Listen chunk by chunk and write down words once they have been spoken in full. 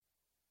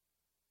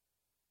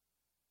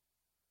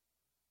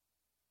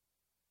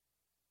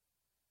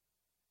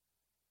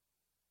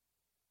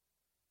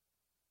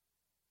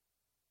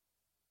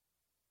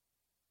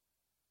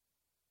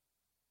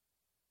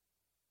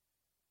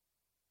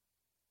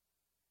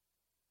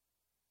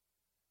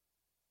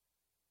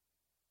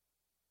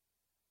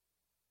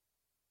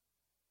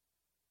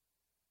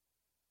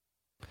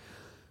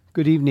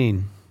Good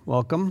evening.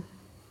 Welcome.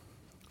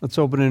 Let's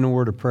open in a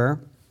word of prayer.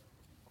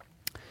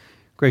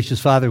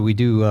 Gracious Father, we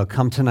do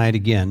come tonight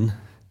again,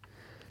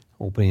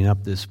 opening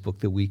up this book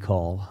that we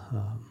call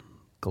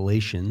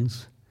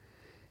Galatians.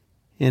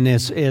 And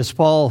as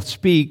Paul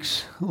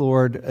speaks,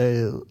 Lord,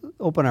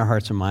 open our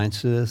hearts and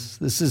minds to this.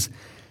 This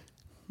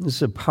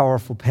is a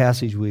powerful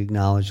passage we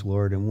acknowledge,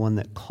 Lord, and one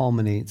that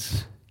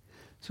culminates.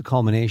 It's a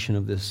culmination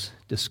of this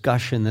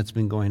discussion that's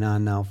been going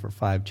on now for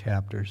 5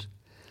 chapters.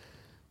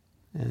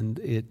 And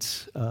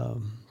it's a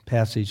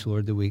passage,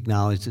 Lord, that we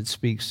acknowledge that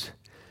speaks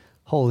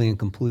wholly and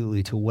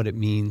completely to what it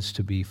means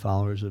to be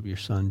followers of your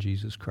Son,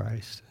 Jesus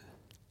Christ.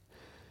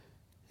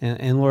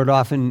 And Lord,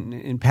 often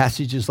in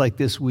passages like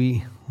this,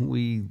 we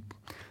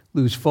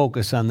lose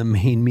focus on the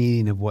main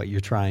meaning of what you're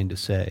trying to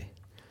say.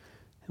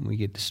 And we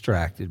get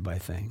distracted by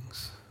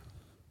things.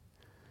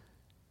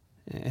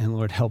 And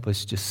Lord, help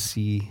us just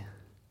see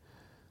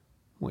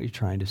what you're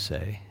trying to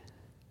say.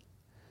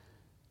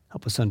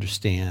 Help us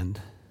understand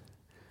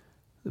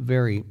the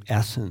very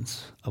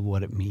essence of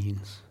what it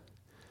means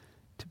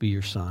to be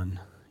your son,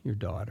 your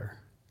daughter.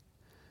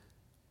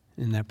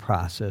 In that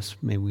process,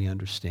 may we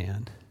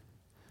understand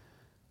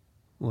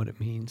what it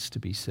means to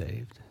be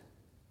saved.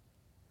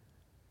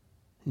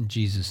 In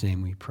Jesus'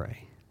 name we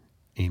pray.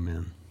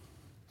 Amen.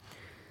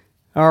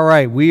 All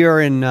right, we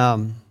are in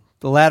the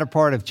latter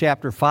part of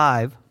chapter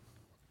 5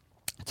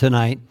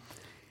 tonight.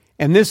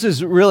 And this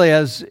is really,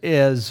 as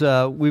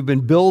we've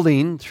been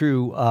building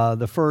through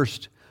the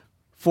first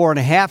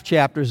 4.5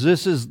 chapters,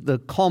 this is the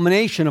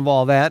culmination of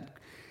all that,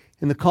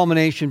 and the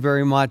culmination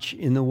very much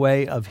in the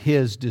way of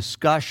his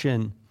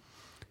discussion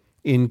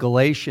in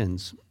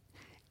Galatians.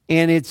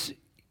 And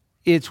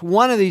it's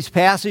one of these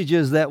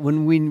passages that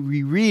when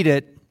we read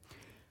it,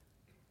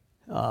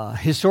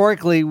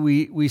 historically,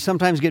 we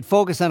sometimes get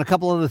focused on a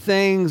couple of the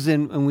things,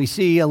 and we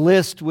see a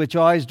list which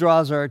always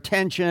draws our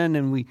attention,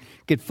 and we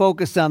get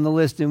focused on the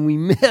list, and we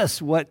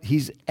miss what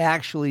he's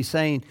actually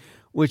saying,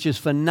 which is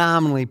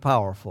phenomenally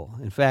powerful.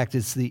 In fact,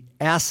 it's the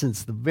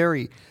essence, the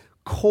very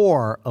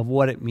core of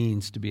what it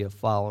means to be a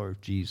follower of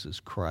Jesus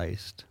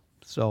Christ.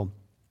 So,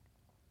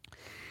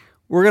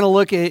 we're going to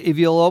look at, if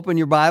you'll open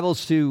your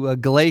Bibles to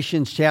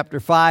Galatians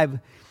chapter 5,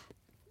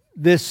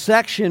 this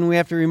section, we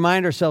have to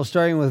remind ourselves,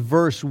 starting with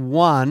verse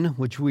 1,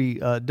 which we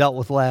dealt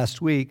with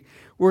last week.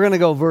 We're going to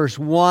go verse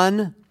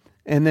 1,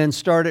 and then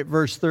start at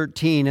verse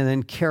 13, and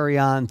then carry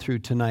on through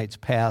tonight's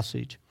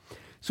passage.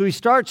 So he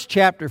starts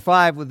chapter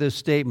 5 with this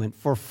statement: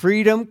 "For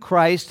freedom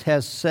Christ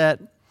has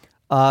set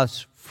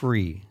us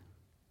free."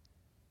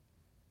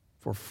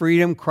 For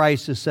freedom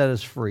Christ has set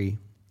us free.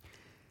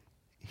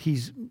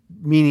 He's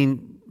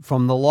meaning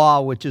from the law,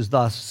 which is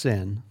thus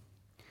sin.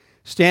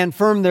 "Stand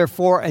firm,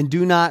 therefore, and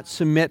do not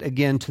submit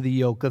again to the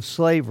yoke of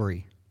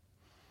slavery."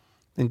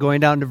 Then going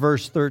down to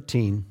verse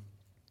 13.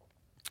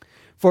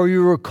 "For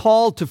you were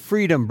called to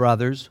freedom,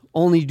 brothers,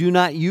 only do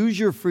not use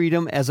your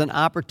freedom as an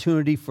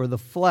opportunity for the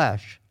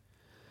flesh.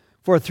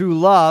 For through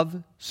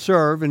love,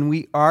 serve," and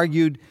we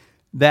argued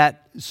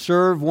that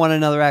serve one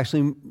another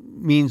actually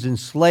means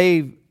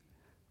enslave,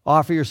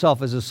 offer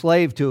yourself as a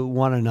slave to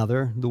one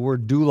another. The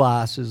word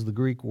doulos is the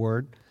Greek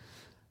word.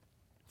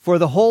 "For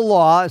the whole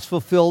law is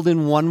fulfilled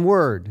in one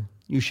word: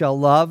 you shall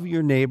love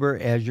your neighbor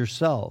as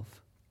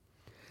yourself.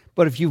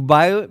 But if you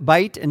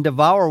bite and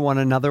devour one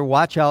another,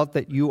 watch out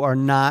that you are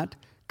not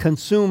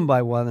consumed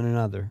by one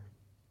another.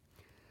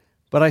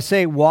 But I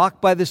say, walk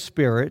by the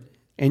Spirit,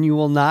 and you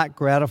will not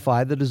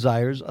gratify the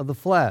desires of the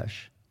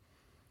flesh.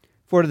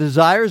 For the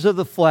desires of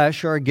the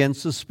flesh are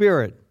against the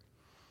Spirit,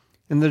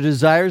 and the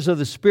desires of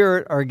the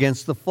Spirit are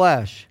against the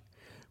flesh,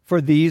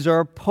 for these are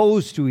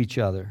opposed to each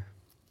other,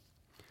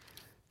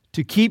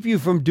 to keep you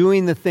from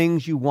doing the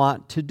things you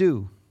want to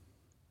do.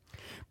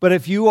 But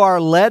if you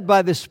are led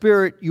by the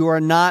Spirit, you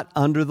are not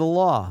under the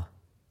law.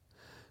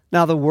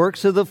 Now the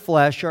works of the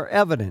flesh are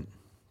evident: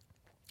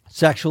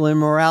 sexual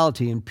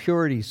immorality,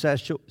 impurity,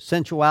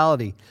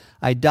 sensuality,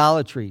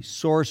 idolatry,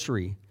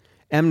 sorcery,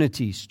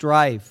 enmity,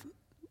 strife,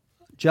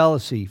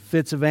 jealousy,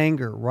 fits of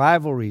anger,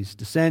 rivalries,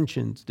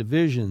 dissensions,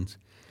 divisions,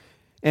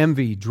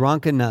 envy,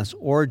 drunkenness,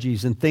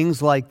 orgies, and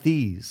things like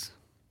these.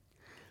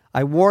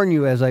 I warn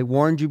you, as I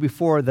warned you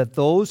before, that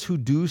those who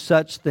do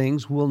such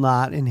things will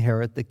not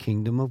inherit the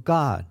kingdom of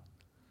God.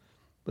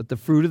 But the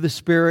fruit of the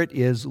Spirit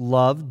is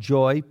love,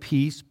 joy,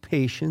 peace,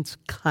 patience,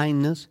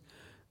 kindness,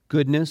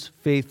 goodness,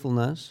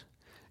 faithfulness,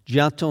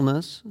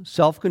 gentleness,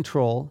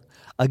 self-control.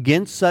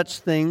 Against such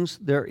things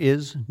there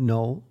is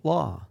no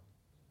law.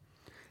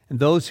 And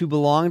those who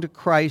belong to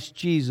Christ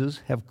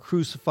Jesus have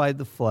crucified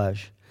the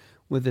flesh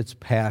with its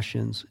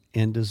passions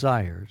and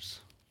desires."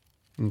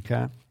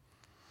 Okay?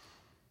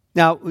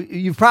 Now,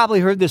 you've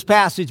probably heard this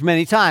passage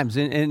many times,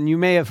 and you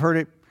may have heard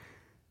it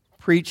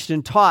preached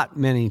and taught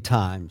many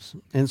times,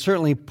 and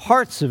certainly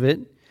parts of it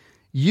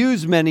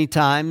used many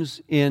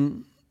times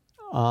in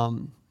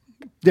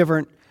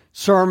different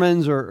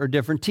sermons or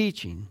different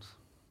teachings.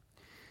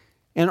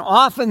 And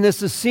often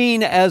this is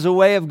seen as a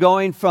way of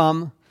going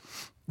from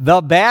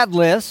the bad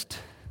list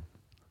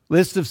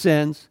of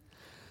sins,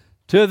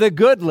 to the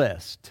good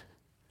list,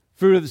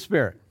 fruit of the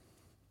Spirit.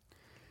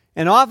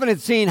 And often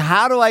it's seen,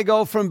 how do I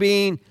go from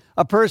being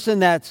a person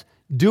that's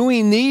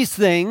doing these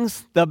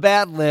things, the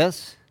bad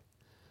list,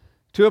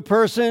 to a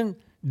person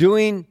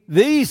doing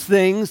these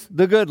things,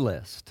 the good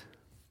list?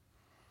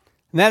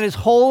 And that is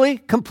wholly,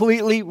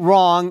 completely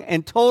wrong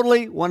and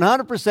totally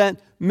 100%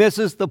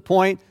 misses the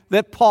point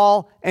that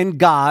Paul and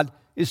God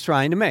is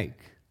trying to make.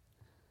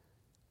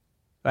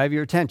 Do I have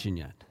your attention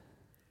yet?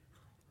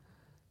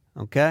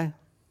 Okay?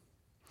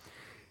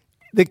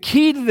 The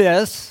key to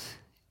this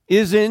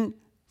is in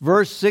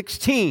verse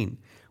 16,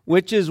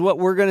 which is what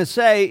we're going to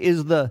say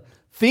is the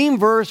theme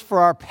verse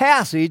for our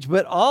passage,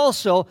 but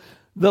also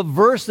the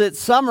verse that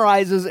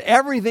summarizes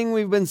everything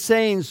we've been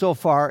saying so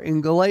far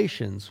in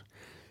Galatians.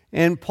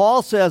 And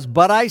Paul says,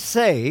 "But I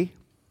say,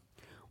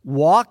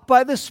 walk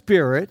by the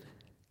Spirit,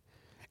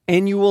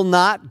 and you will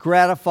not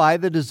gratify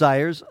the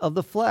desires of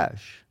the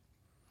flesh."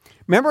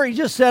 Remember, he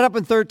just said up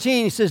in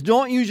 13, he says,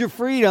 don't use your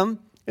freedom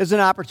as an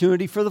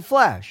opportunity for the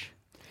flesh.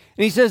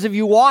 And he says, if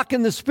you walk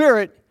in the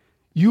Spirit,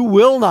 you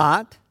will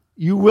not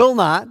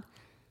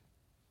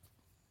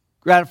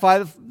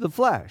gratify the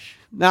flesh.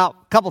 Now,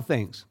 a couple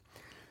things.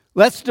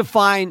 Let's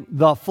define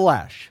the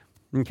flesh,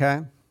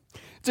 okay?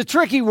 It's a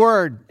tricky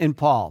word in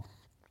Paul.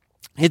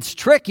 It's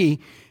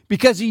tricky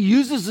because he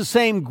uses the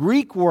same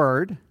Greek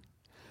word,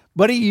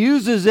 but he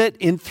uses it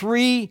in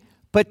 3,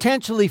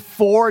 potentially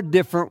 4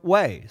 different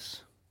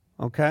ways,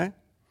 okay?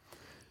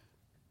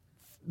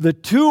 The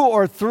 2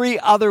 or 3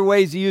 other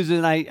ways he uses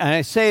it, and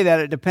I say that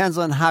it depends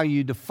on how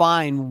you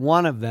define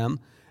one of them,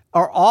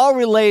 are all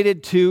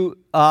related to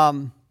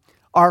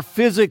our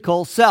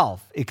physical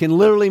self. It can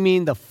literally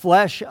mean the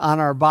flesh on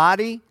our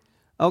body,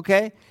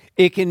 okay?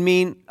 It can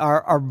mean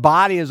our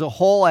body as a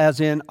whole, as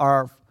in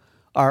our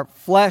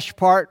flesh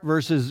part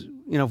versus,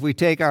 if we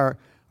take our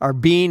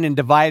being and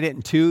divide it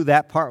in 2,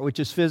 that part which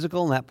is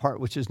physical and that part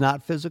which is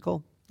not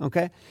physical,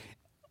 okay?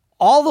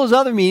 All those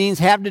other meanings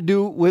have to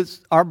do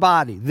with our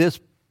body, this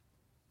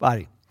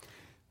body.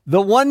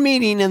 The one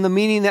meaning, and the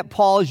meaning that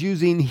Paul is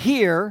using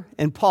here,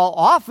 and Paul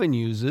often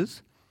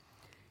uses,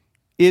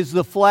 is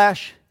the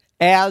flesh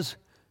as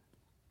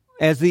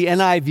the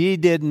NIV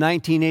did in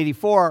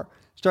 1984,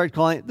 started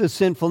calling it the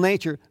sinful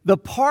nature, the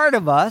part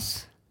of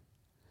us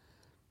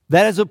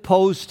that is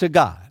opposed to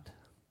God.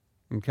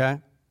 Okay?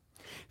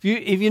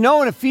 If you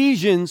know in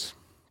Ephesians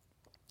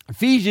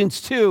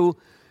 2,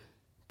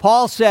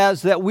 Paul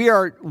says that we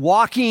are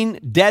walking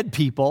dead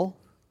people.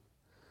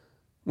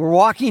 We're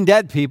walking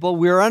dead people.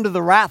 We're under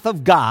the wrath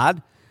of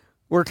God.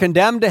 We're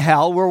condemned to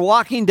hell. We're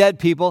walking dead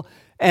people.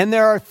 And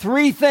there are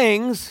 3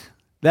 things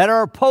that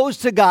are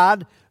opposed to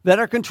God that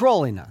are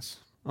controlling us.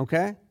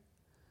 Okay?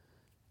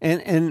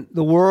 And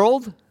the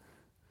world,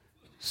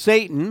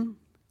 Satan,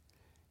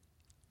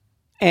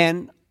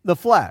 and the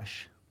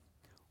flesh,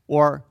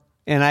 or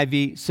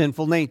NIV,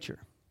 sinful nature.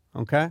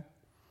 Okay?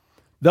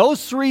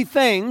 Those 3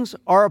 things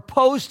are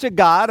opposed to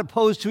God,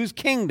 opposed to His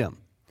kingdom.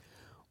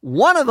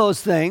 One of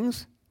those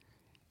things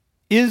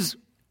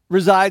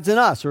resides in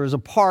us, or is a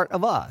part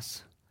of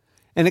us.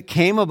 And it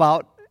came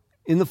about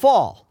in the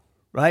fall,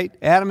 right?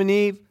 Adam and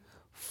Eve,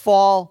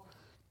 fall.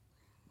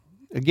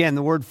 Again,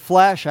 the word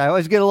flesh, I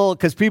always get a little,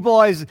 because people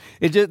always,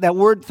 that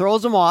word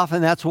throws them off,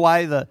 and that's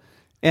why the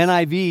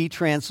NIV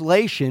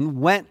translation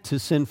went to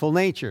sinful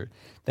nature.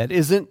 That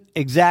isn't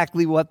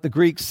exactly what the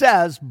Greek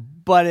says,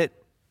 but it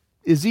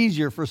is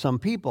easier for some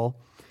people.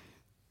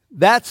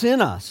 That's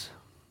in us.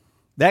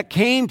 That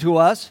came to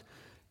us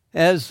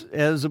as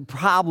a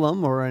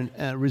problem or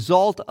a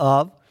result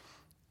of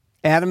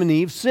Adam and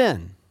Eve's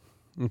sin.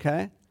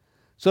 Okay?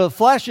 So the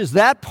flesh is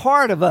that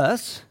part of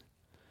us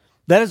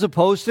that is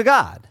opposed to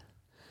God,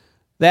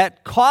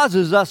 that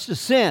causes us to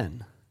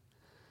sin.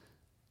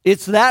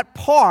 It's that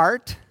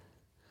part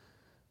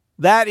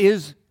that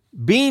is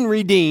being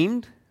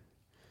redeemed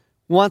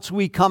once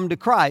we come to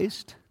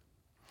Christ.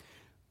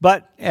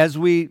 But as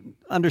we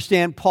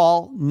understand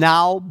Paul,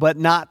 now but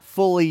not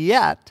fully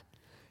yet,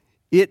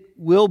 it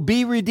will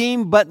be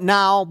redeemed but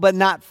now but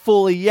not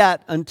fully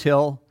yet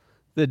until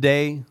the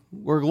day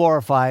we're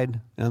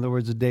glorified. In other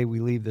words, the day we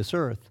leave this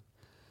earth.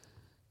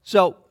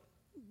 So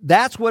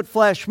that's what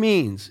flesh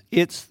means.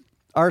 It's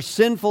our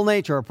sinful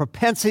nature, our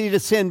propensity to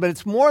sin, but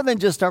it's more than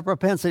just our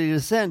propensity to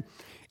sin.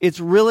 It's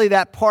really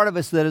that part of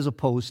us that is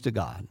opposed to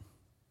God.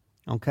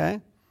 Okay?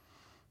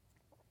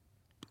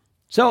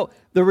 So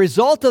the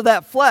result of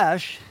that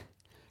flesh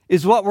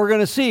is what we're going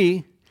to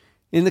see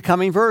in the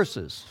coming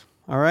verses.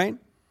 All right?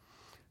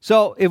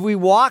 So if we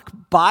walk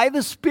by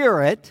the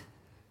Spirit,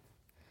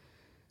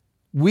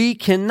 we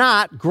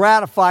cannot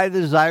gratify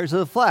the desires of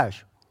the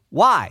flesh.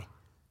 Why?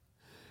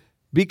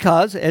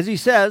 Because, as he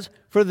says,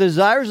 for the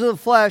desires of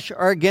the flesh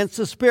are against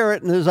the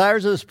Spirit, and the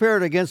desires of the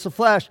Spirit are against the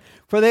flesh,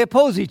 for they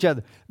oppose each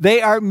other.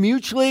 They are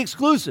mutually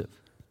exclusive.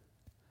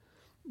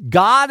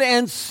 God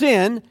and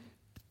sin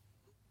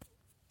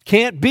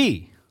can't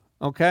be,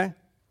 okay?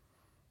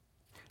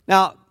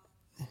 Now,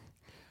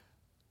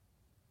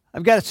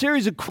 I've got a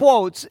series of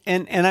quotes,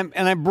 and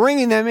I'm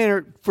bringing them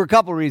in for a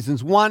couple of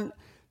reasons. One,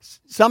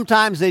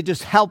 sometimes they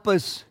just help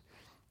us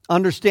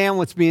understand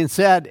what's being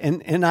said,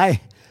 and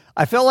I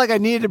I felt like I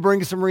needed to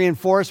bring some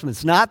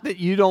reinforcements. Not that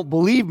you don't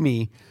believe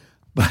me,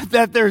 but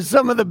that there's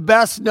some of the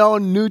best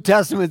known New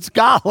Testament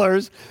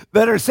scholars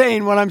that are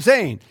saying what I'm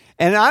saying.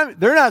 And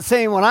they're not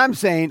saying what I'm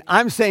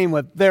saying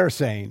what they're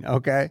saying,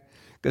 okay?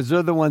 Because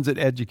they're the ones that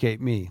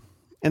educate me.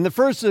 And the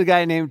first is a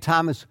guy named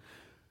Thomas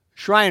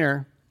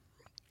Schreiner,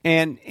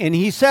 and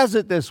he says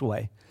it this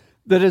way: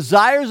 the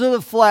desires of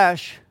the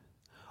flesh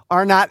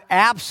are not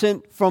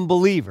absent from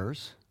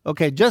believers.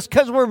 Okay, just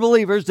because we're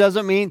believers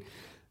doesn't mean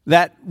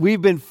that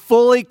we've been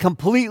fully,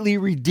 completely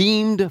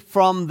redeemed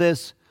from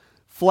this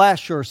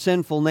flesh or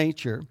sinful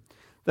nature.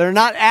 They're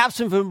not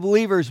absent from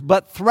believers,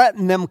 but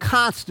threaten them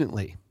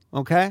constantly,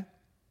 okay?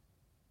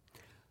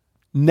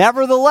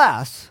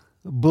 Nevertheless,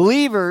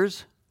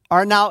 believers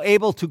are now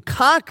able to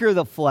conquer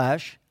the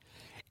flesh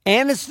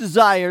and its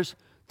desires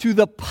through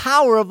the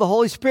power of the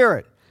Holy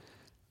Spirit.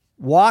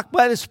 Walk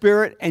by the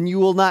Spirit, and you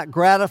will not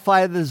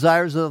gratify the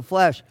desires of the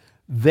flesh.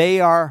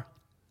 They are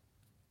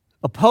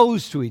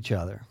opposed to each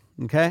other,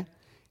 okay?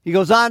 He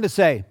goes on to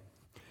say,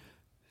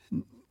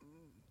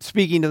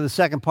 speaking to the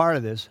second part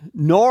of this,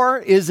 nor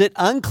is it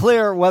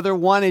unclear whether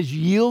one is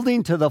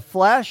yielding to the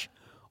flesh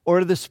or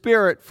to the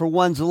Spirit, for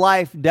one's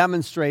life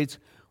demonstrates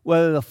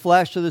whether the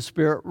flesh or the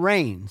Spirit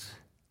reigns.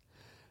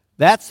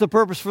 That's the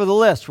purpose for the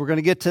list. We're going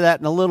to get to that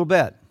in a little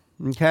bit,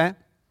 okay?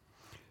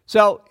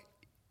 So,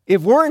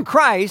 if we're in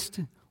Christ,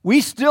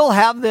 we still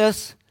have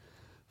this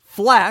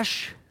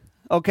flesh,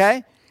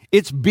 okay?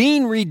 It's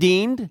being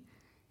redeemed.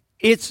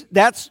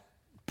 That's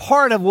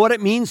part of what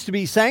it means to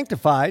be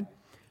sanctified,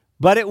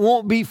 but it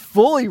won't be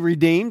fully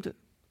redeemed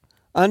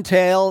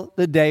until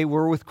the day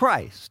we're with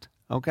Christ,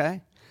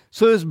 okay?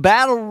 So this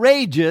battle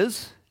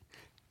rages.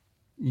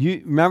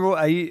 You remember,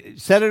 I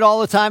said it all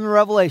the time in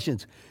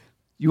Revelations.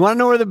 You want to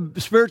know where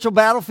the spiritual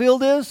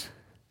battlefield is?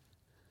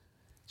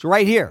 It's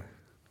right here,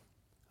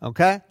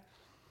 okay?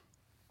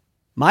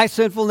 My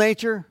sinful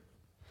nature,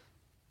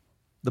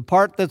 the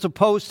part that's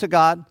opposed to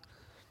God,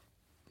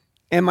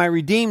 and my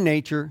redeemed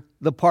nature,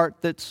 the part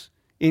that's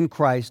in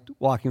Christ,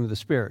 walking with the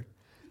Spirit.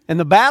 And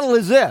the battle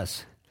is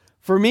this: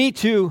 for me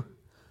to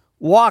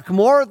walk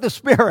more with the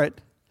Spirit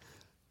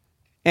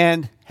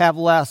and have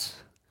less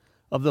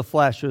of the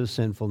flesh or the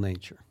sinful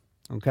nature.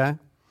 Okay?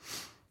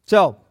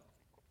 So,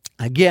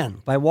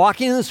 again, by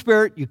walking in the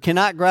Spirit, you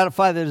cannot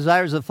gratify the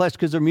desires of the flesh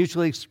because they're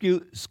mutually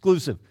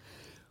exclusive.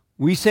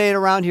 We say it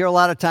around here a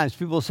lot of times.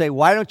 People say,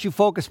 why don't you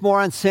focus more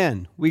on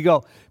sin? We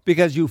go,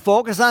 because you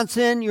focus on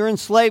sin, you're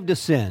enslaved to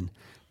sin.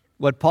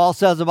 What Paul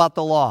says about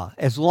the law.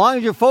 As long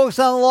as you're focused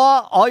on the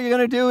law, all you're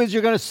going to do is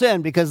you're going to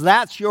sin because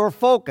that's your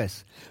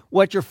focus.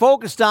 What you're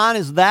focused on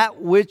is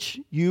that which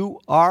you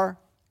are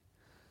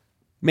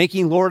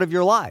making Lord of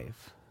your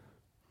life.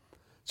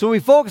 So we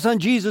focus on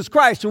Jesus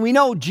Christ, and we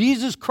know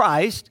Jesus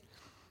Christ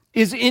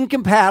is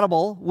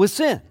incompatible with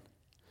sin.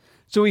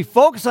 So we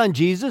focus on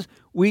Jesus,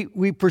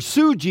 we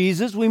pursue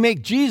Jesus, we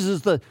make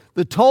Jesus the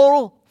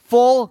total,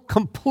 full,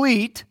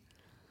 complete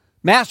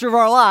master of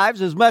our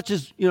lives as much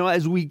as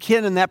we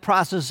can in that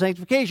process of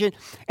sanctification,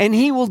 and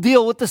he will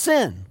deal with the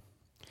sin.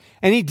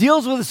 And he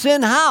deals with the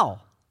sin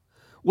how?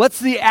 What's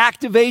the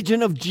active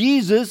agent of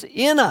Jesus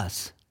in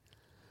us?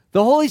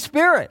 The Holy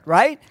Spirit,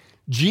 right?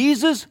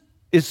 Jesus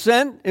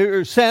ascends,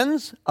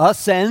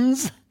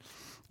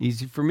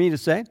 easy for me to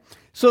say,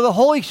 so the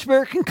Holy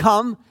Spirit can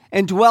come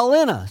and dwell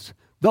in us.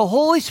 The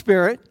Holy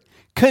Spirit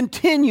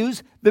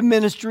continues the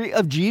ministry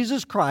of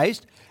Jesus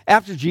Christ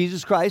after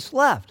Jesus Christ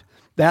left.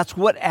 That's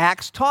what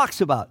Acts talks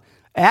about.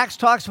 Acts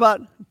talks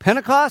about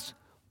Pentecost.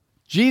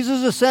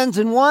 Jesus ascends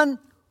in one.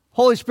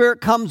 Holy Spirit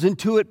comes in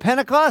two at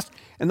Pentecost.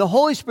 And the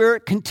Holy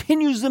Spirit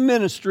continues the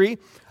ministry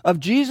of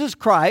Jesus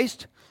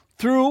Christ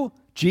through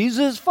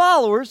Jesus'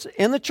 followers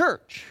in the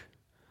church.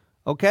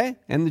 Okay?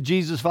 And the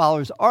Jesus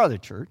followers are the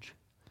church.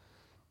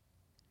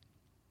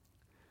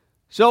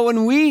 So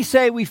when we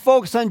say we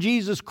focus on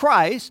Jesus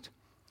Christ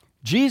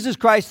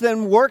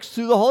then works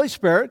through the Holy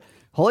Spirit.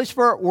 Holy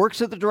Spirit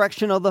works at the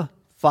direction of the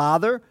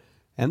Father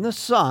and the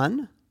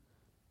Son.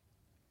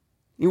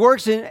 He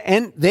works in,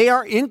 and they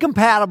are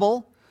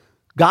incompatible.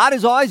 God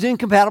is always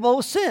incompatible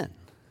with sin.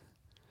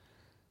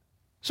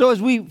 So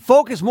as we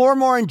focus more and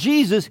more on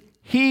Jesus,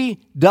 he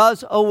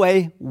does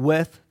away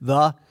with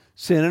the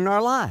sin in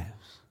our lives.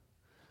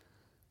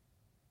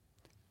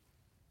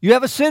 You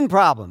have a sin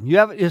problem. You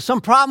have some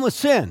problem with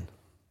sin.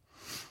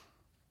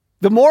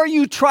 The more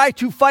you try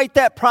to fight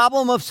that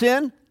problem of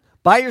sin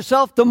by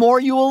yourself, the more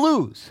you will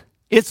lose.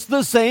 It's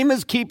the same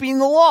as keeping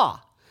the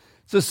law.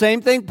 It's the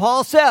same thing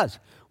Paul says.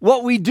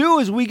 What we do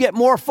is we get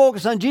more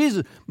focused on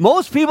Jesus.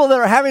 Most people that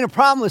are having a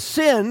problem with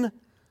sin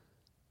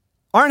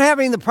aren't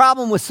having the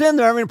problem with sin,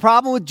 they're having a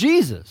problem with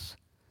Jesus.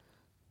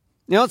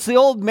 It's the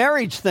old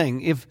marriage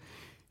thing. If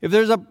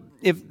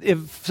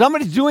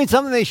somebody's doing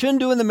something they shouldn't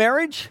do in the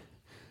marriage,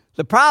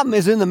 the problem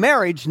is in the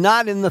marriage,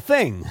 not in the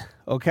thing.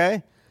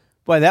 Okay?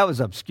 Boy, that was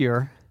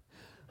obscure.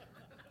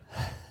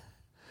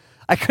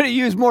 I could have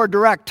used more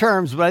direct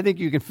terms, but I think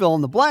you can fill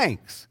in the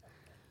blanks.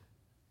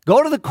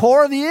 Go to the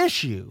core of the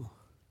issue.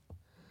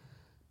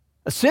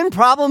 A sin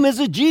problem is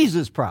a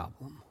Jesus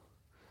problem.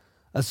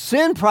 A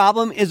sin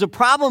problem is a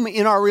problem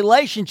in our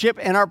relationship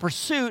and our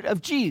pursuit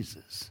of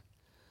Jesus.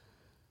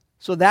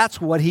 So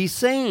that's what he's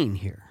saying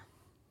here.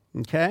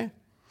 Okay?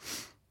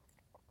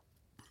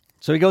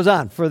 So he goes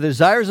on. For the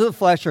desires of the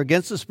flesh are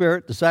against the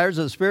Spirit, desires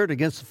of the Spirit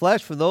against the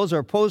flesh, for those are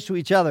opposed to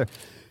each other,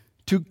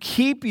 to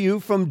keep you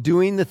from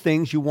doing the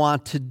things you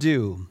want to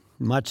do.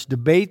 Much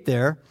debate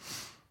there.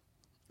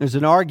 There's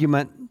an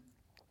argument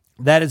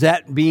that is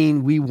that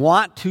being we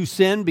want to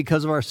sin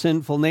because of our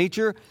sinful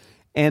nature,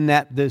 and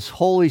that this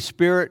Holy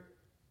Spirit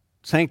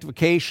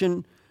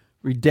sanctification,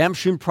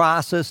 redemption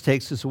process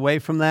takes us away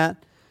from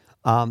that.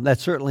 That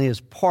certainly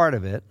is part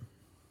of it.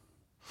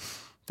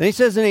 Then he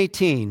says in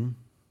 18,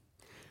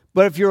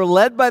 but if you're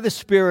led by the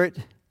Spirit,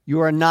 you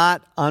are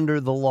not under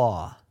the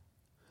law.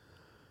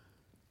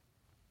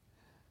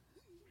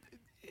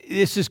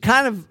 This is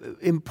kind of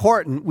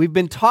important. We've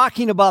been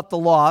talking about the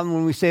law, and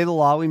when we say the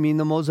law, we mean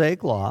the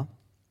Mosaic law.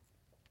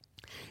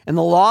 And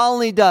the law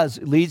only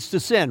leads to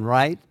sin,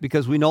 right?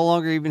 Because we no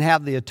longer even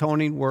have the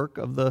atoning work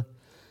of the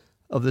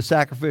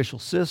sacrificial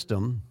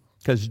system,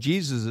 because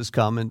Jesus has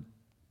come and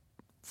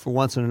for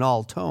once and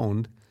all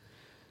atoned.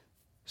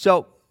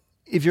 So,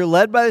 if you're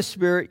led by the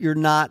Spirit, you're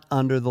not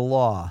under the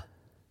law.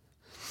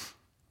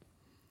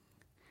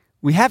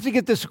 We have to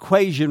get this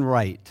equation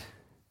right.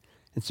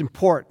 It's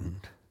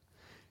important.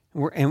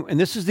 And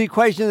this is the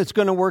equation that's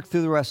going to work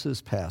through the rest of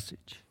this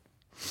passage.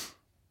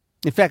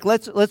 In fact,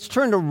 let's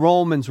turn to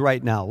Romans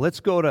right now. Let's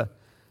go to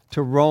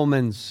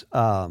Romans.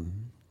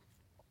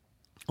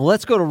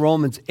 Let's go to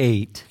Romans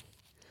 8.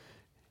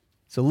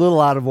 It's a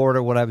little out of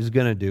order what I was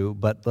going to do,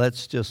 but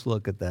let's just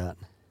look at that.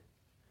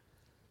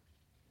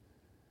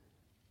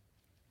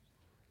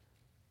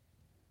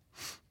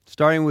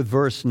 Starting with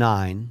verse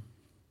 9,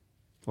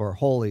 or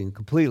wholly and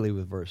completely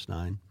with verse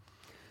 9.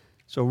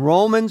 So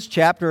Romans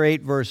chapter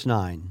 8, verse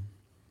 9.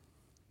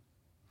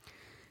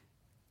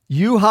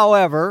 You,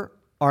 however,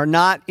 are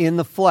not in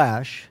the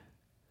flesh,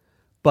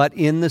 but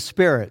in the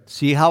Spirit.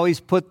 See how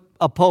he's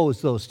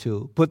opposed those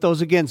two, put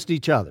those against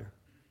each other.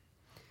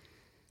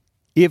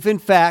 If in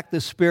fact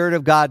the Spirit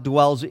of God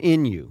dwells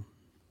in you.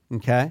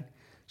 Okay?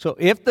 So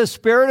if the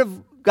Spirit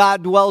of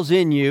God dwells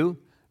in you,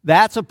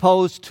 that's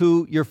opposed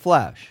to your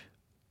flesh.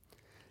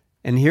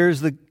 And here's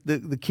the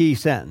key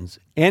sentence.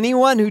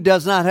 Anyone who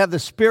does not have the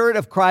Spirit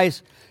of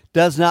Christ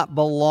does not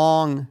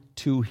belong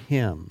to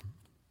him.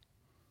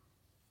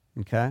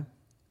 Okay?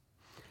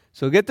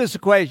 So get this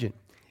equation.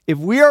 If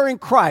we are in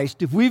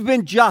Christ, if we've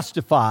been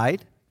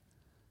justified,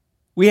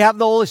 we have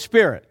the Holy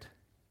Spirit.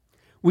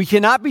 We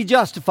cannot be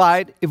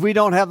justified if we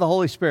don't have the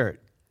Holy Spirit.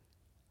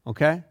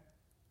 Okay?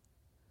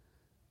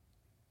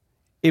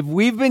 If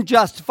we've been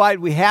justified,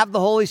 we have the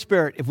Holy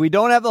Spirit. If we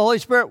don't have the Holy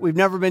Spirit, we've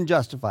never been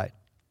justified.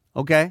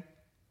 Okay?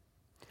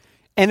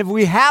 And if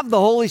we have the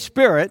Holy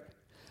Spirit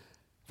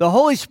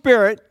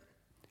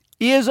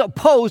is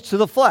opposed to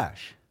the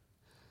flesh.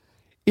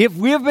 If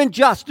we have been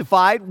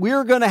justified,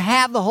 we're going to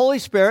have the Holy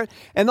Spirit,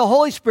 and the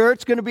Holy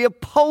Spirit's going to be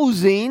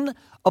opposing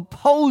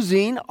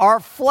our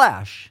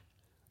flesh.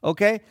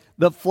 Okay?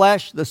 The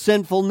flesh, the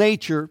sinful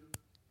nature,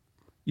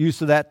 use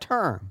of that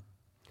term.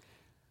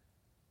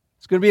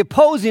 It's going to be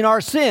opposing our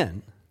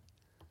sin.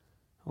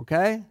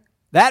 Okay?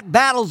 That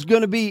battle's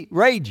going to be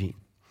raging.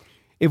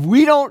 If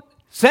we don't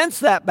sense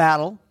that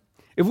battle,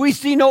 if we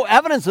see no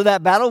evidence of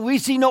that battle, if we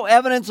see no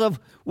evidence of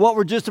what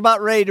we're just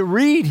about ready to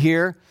read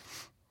here,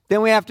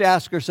 then we have to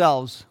ask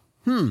ourselves,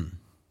 do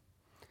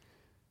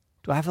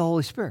I have the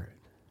Holy Spirit?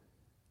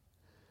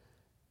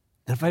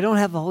 And if I don't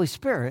have the Holy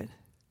Spirit,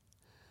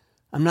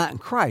 I'm not in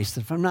Christ.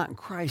 If I'm not in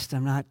Christ,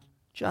 I'm not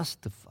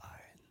justified.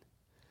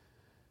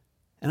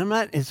 And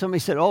somebody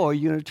said, oh, are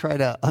you going to try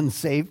to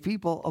unsave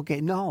people?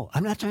 Okay, no,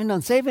 I'm not trying to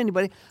unsave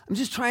anybody. I'm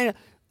just trying to,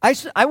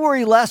 I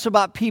worry less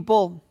about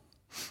people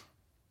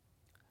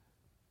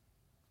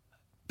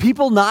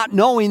not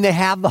knowing they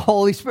have the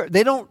Holy Spirit.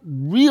 They don't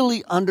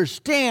really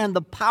understand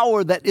the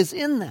power that is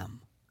in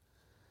them.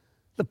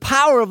 The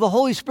power of the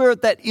Holy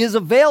Spirit that is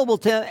available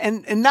to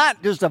them, and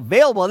not just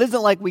available. It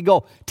isn't like we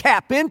go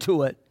tap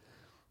into it.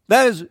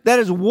 That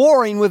is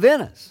warring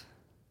within us.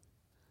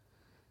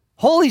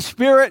 Holy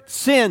Spirit,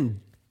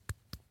 sin,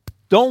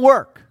 don't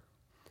work.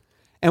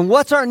 And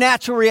what's our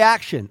natural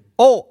reaction?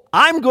 Oh,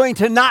 I'm going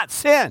to not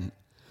sin.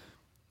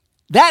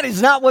 That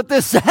is not what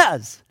this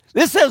says.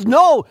 This says,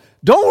 no,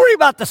 don't worry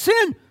about the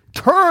sin.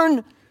 Turn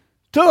to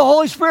the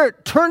Holy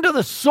Spirit. Turn to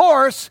the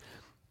source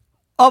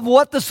of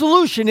what the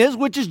solution is,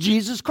 which is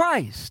Jesus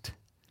Christ.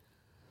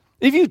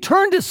 If you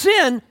turn to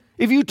sin,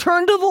 if you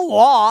turn to the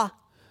law,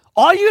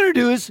 all you're going to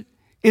do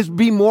is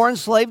be more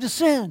enslaved to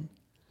sin.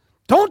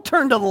 Don't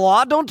turn to the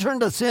law. Don't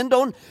turn to sin.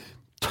 Don't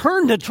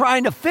turn to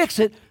trying to fix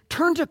it.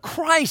 Turn to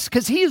Christ,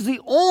 because He is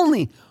the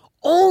only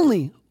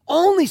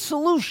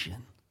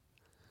solution.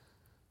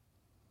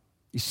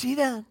 You see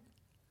that?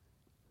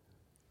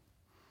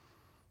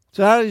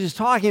 So how is he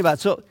talking about?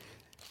 So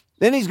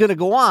then he's going to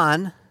go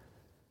on.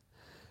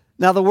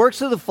 Now the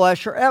works of the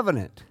flesh are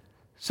evident.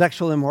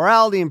 Sexual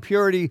immorality,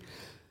 impurity,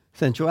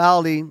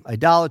 sensuality,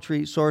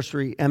 idolatry,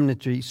 sorcery,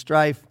 enmity,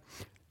 strife,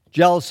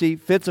 jealousy,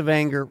 fits of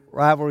anger,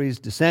 rivalries,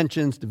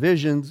 dissensions,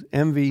 divisions,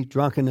 envy,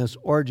 drunkenness,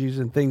 orgies,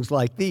 and things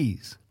like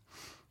these.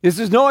 This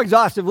is no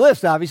exhaustive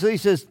list, obviously. He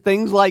says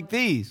things like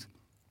these.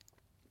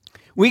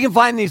 We can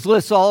find these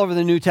lists all over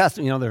the New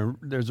Testament. You know,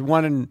 there's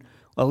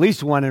at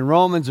least one in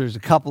Romans. There's a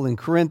couple in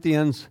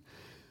Corinthians.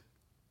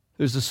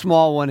 There's a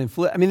small one in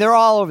Philippians. I mean, they're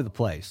all over the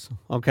place,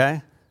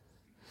 okay?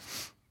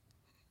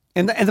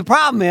 And the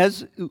problem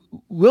is,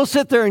 we'll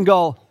sit there and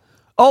go,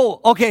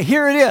 oh, okay,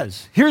 here it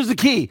is. Here's the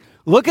key.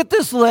 Look at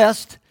this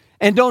list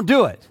and don't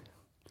do it.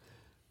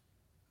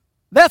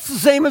 That's the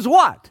same as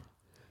what?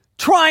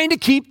 Trying to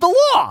keep the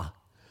law.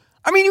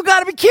 I mean, you got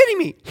to be kidding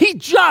me. He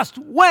just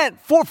went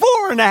for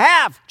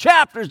 4.5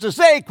 chapters to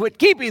say, quit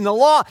keeping the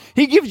law.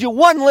 He gives you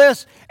one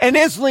list, and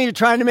instantly you're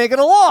trying to make it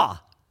a law.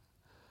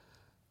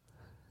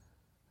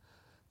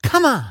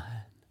 Come on.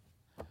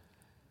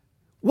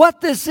 What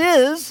this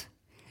is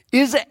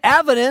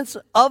evidence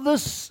of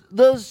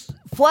the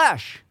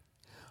flesh.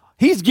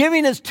 He's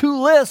giving us 2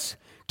 lists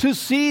to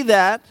see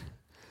that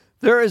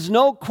there is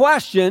no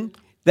question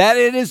that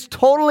it is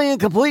totally and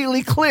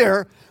completely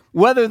clear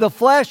whether the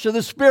flesh or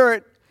the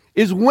spirit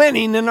is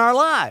winning in our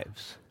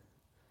lives,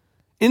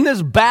 in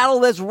this battle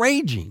that's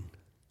raging.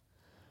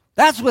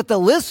 That's what the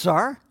lists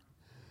are.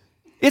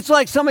 It's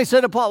like somebody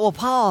said to Paul, well,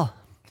 Paul,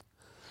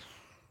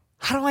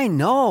 how do I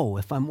know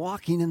if I'm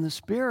walking in the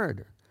Spirit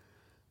or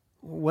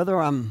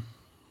whether I'm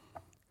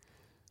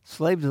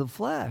slave to the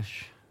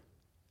flesh?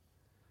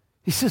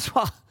 He says,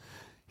 well,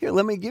 here,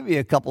 let me give you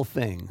a couple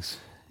things.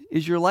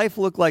 Is your life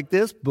look like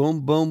this?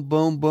 Boom, boom,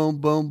 boom, boom,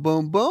 boom,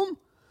 boom, boom.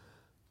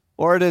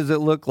 Or does it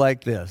look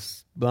like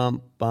this?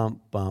 Bump, bump,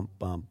 bump,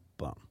 bump,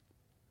 bump.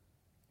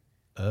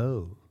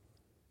 Oh.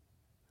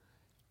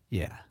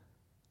 Yeah.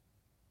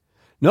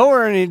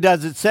 Nowhere in it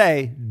does it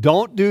say,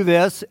 don't do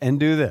this and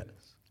do this.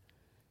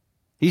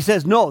 He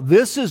says, no,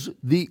 this is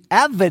the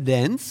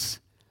evidence.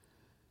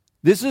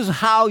 This is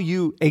how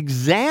you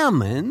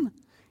examine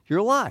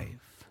your life.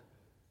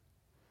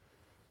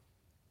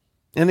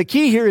 And the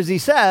key here is he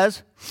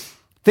says,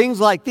 things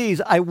like these,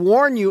 I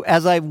warn you,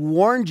 as I've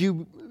warned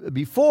you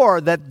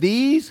before, that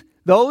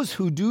those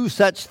who do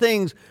such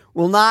things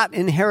will not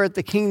inherit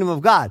the kingdom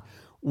of God.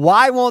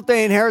 Why won't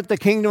they inherit the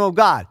kingdom of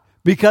God?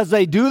 Because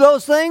they do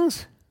those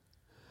things?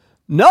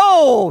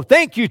 No,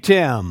 thank you,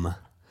 Tim.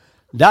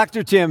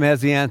 Dr. Tim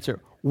has the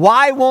answer.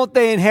 Why won't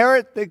they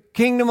inherit the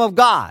kingdom of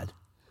God?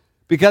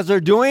 Because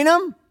they're doing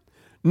them?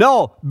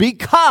 No,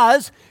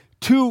 because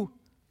to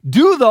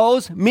do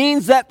those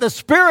means that the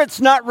Spirit's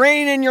not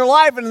reigning in your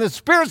life, and if the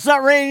Spirit's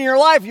not reigning in your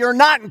life, you're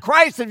not in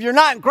Christ. If you're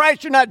not in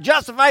Christ, you're not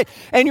justified,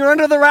 and you're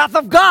under the wrath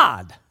of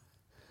God.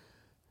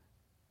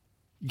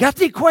 Got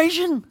the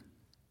equation?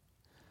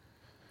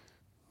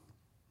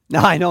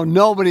 Now, I know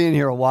nobody in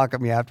here will walk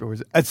at me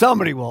afterwards. And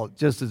somebody will,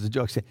 just as a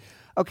joke, say,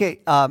 okay,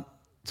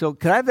 so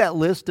can I have that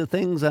list of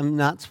things I'm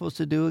not supposed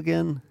to do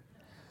again?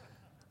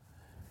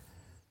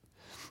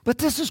 But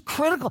this is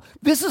critical.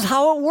 This is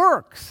how it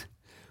works.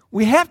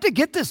 We have to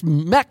get this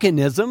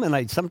mechanism, and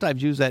I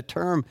sometimes use that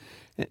term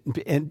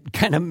and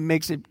kind of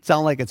makes it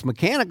sound like it's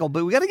mechanical,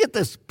 but we got to get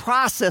this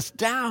process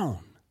down.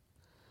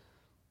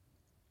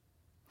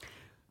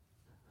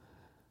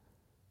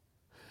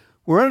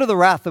 We're under the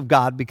wrath of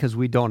God because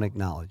we don't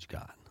acknowledge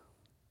God.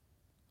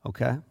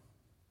 Okay?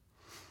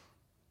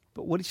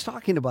 But what he's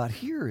talking about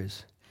here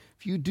is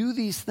if you do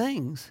these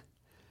things,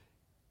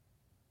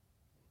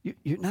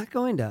 you're not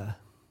going to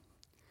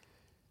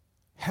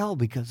hell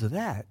because of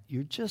that.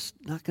 You're just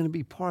not going to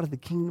be part of the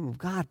kingdom of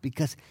God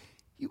because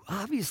you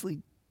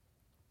obviously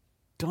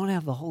don't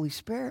have the Holy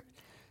Spirit.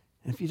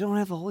 And if you don't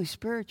have the Holy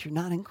Spirit, you're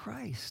not in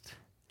Christ.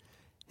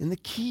 And the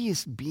key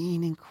is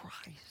being in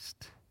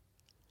Christ.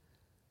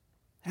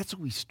 That's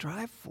what we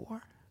strive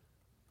for.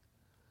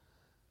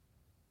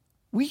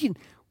 We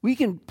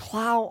can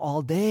plow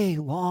all day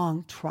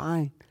long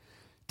trying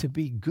to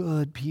be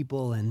good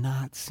people and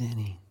not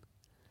sinning.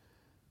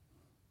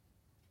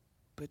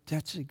 But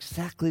that's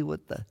exactly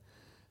what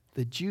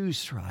the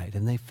Jews tried,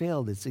 and they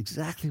failed. It's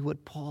exactly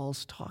what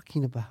Paul's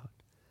talking about.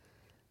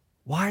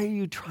 Why are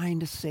you trying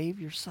to save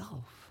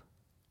yourself?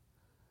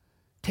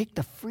 Take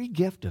the free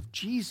gift of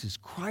Jesus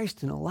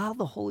Christ and allow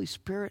the Holy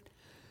Spirit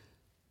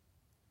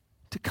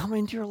to come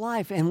into your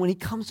life. And when he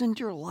comes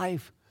into your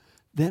life,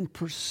 then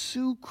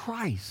pursue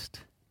Christ.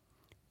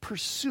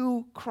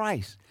 Pursue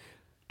Christ.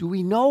 Do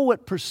we know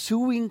what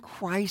pursuing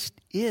Christ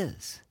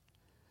is?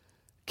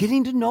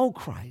 Getting to know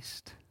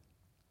Christ.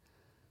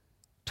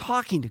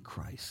 Talking to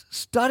Christ.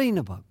 Studying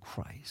about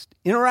Christ.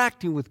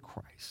 Interacting with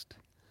Christ.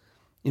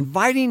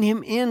 Inviting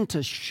him in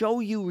to show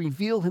you,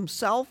 reveal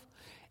himself,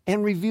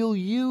 and reveal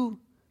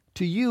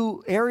to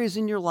you areas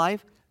in your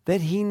life that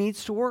he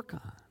needs to work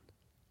on.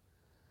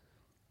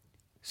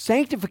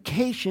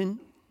 Sanctification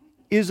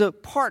is a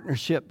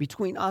partnership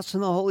between us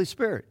and the Holy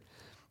Spirit.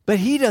 But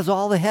he does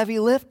all the heavy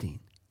lifting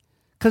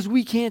because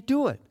we can't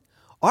do it.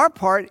 Our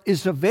part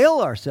is to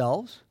avail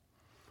ourselves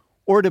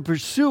or to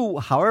pursue,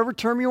 however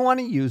term you want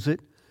to use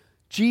it,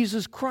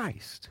 Jesus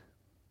Christ.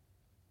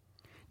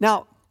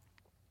 Now,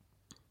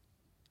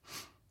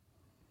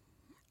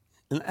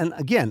 and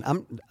again,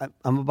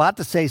 I'm about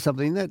to say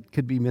something that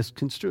could be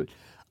misconstrued.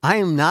 I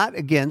am not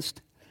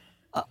against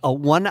a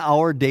 1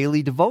 hour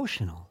daily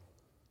devotional,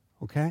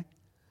 okay?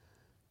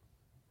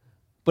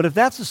 But if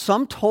that's the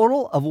sum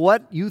total of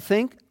what you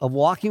think of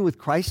walking with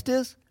Christ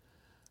is,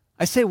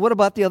 I say, what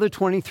about the other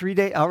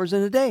 23 hours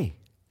in a day?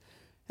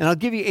 And I'll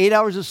give you 8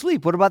 hours of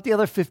sleep. What about the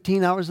other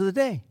 15 hours of the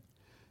day?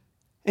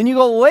 And you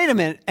go, wait a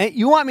minute,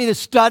 you want me to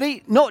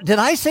study? No, did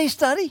I say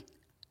study?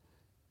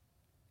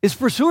 Is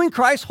pursuing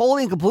Christ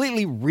wholly and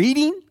completely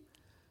reading?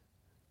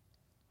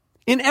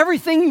 In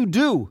everything you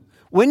do,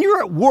 when you're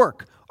at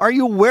work, are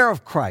you aware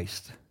of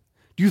Christ?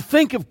 Do you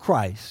think of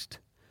Christ?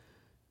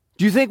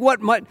 Do you think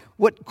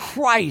what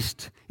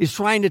Christ is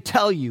trying to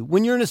tell you?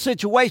 When you're in a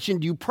situation,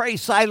 do you pray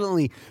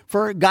silently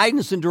for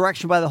guidance and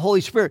direction by the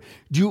Holy Spirit?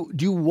 Do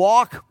you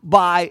walk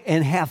by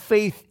and have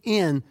faith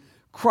in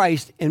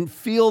Christ and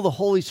feel the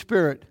Holy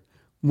Spirit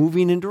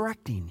moving and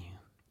directing you?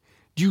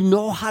 Do you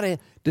know how to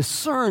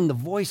discern the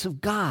voice of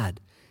God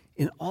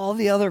in all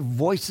the other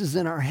voices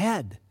in our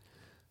head?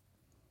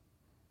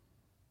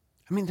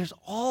 I mean, there's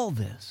all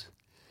this.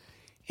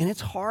 And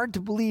it's hard to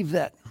believe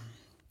that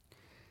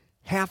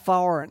half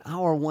hour, an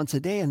hour once a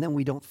day, and then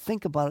we don't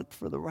think about it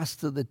for the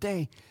rest of the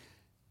day.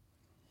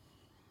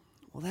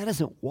 Well, that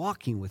isn't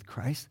walking with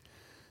Christ.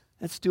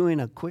 That's doing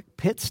a quick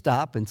pit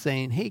stop and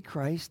saying, hey,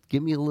 Christ,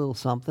 give me a little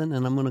something,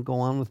 and I'm going to go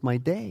on with my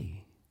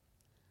day.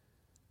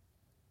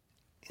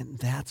 And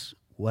that's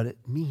what it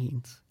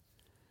means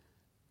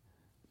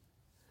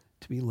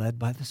to be led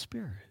by the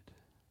Spirit.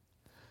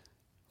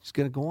 It's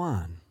going to go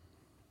on.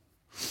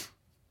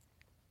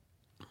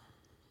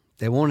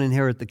 They won't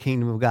inherit the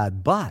kingdom of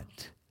God,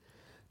 but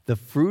the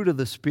fruit of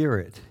the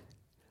Spirit,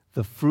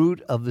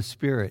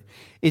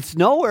 it's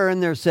nowhere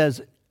in there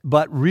says,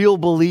 but real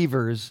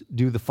believers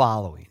do the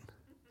following.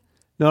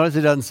 Notice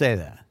it doesn't say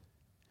that.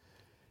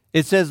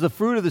 It says the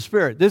fruit of the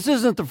Spirit. This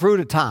isn't the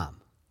fruit of Tom.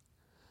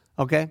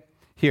 Okay?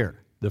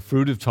 Here, the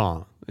fruit of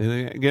Tom.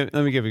 Let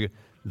me give you,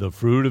 the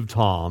fruit of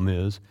Tom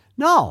is,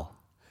 no.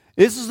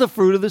 This is the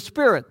fruit of the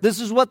Spirit.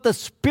 This is what the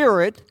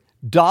Spirit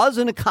does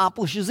and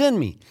accomplishes in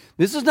me.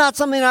 This is not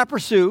something I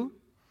pursue.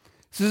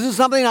 This isn't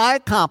something I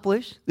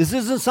accomplish. This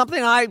isn't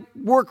something I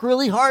work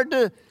really hard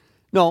to.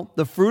 No,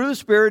 the fruit of the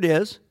Spirit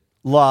is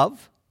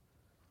love,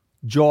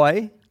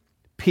 joy,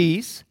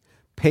 peace,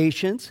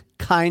 patience,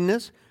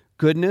 kindness,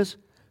 goodness,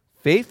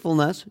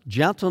 faithfulness,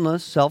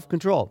 gentleness,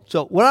 self-control.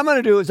 So what I'm going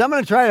to do is I'm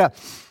going to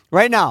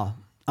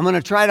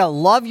try to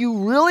love you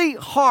really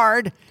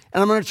hard,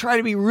 and I'm going to try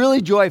to be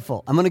really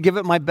joyful. I'm going to give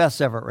it my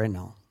best effort right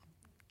now.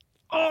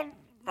 Oh,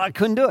 I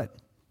couldn't do it.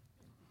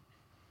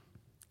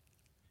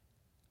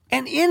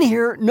 And in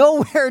here,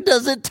 nowhere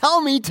does it tell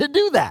me to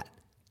do that.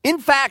 In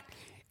fact,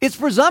 it's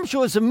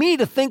presumptuous of me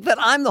to think that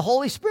I'm the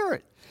Holy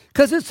Spirit,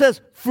 because it says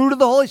fruit of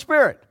the Holy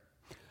Spirit.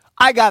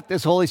 I got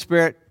this, Holy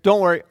Spirit.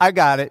 Don't worry, I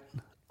got it.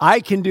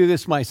 I can do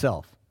this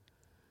myself.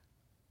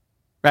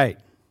 Right.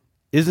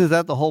 Isn't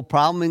that the whole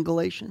problem in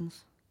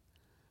Galatians?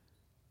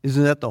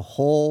 Isn't that the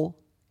whole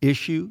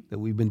issue that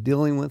we've been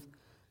dealing with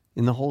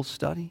in the whole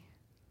study?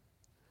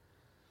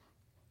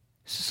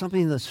 This is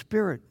something the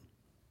Spirit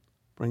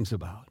brings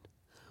about.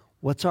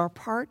 What's our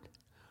part?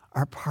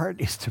 Our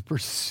part is to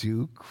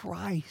pursue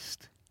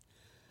Christ.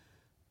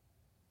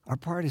 Our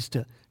part is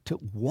to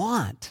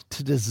want,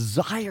 to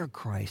desire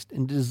Christ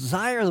and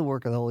desire the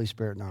work of the Holy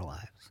Spirit in our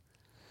lives.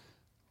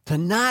 To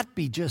not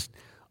be just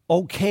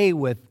okay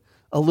with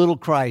a little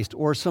Christ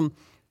or some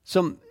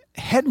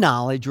head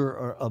knowledge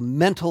or a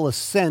mental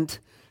assent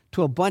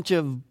to a bunch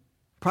of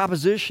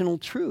propositional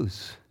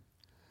truths.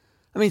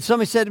 I mean,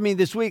 somebody said to me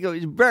this week, it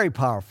was very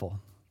powerful.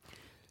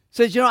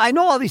 Says, I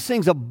know all these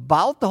things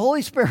about the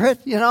Holy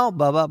Spirit, blah,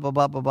 blah, blah, blah,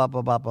 blah, blah,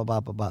 blah, blah, blah, blah,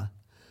 blah.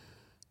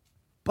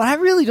 But I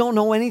really don't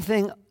know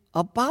anything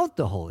about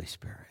the Holy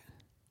Spirit.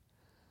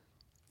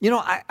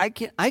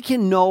 I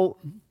can know,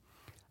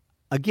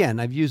 again,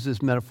 I've used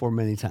this metaphor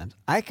many times.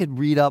 I could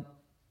read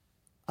up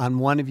on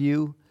one of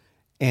you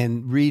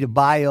and read a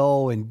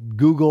bio and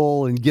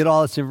Google and get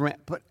all this information,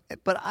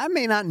 but I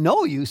may not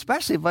know you,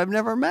 especially if I've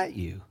never met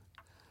you.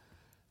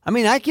 I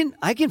mean, I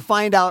can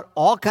find out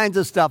all kinds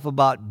of stuff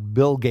about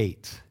Bill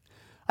Gates.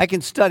 I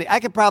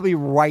could probably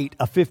write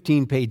a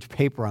 15-page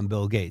paper on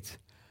Bill Gates.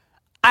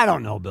 I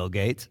don't know Bill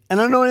Gates, and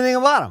I don't know anything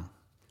about him.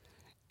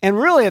 And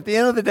really, at the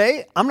end of the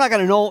day, I'm not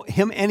going to know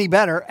him any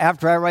better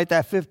after I write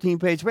that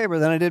 15-page paper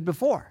than I did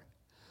before.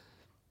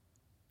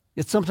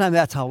 Yet sometimes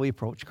that's how we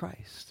approach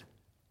Christ.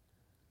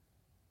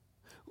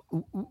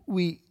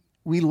 We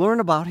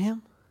learn about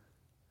him,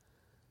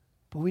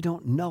 but we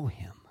don't know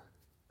him.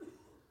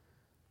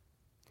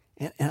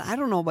 And I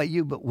don't know about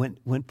you, but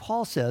when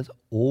Paul says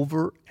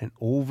over and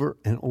over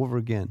and over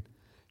again,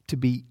 to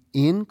be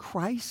in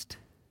Christ,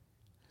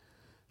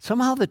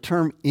 somehow the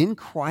term in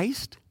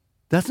Christ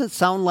doesn't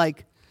sound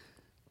like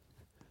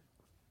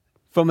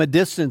from a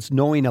distance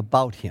knowing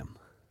about him.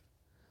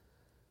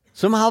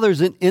 Somehow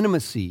there's an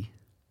intimacy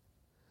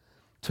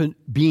to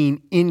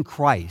being in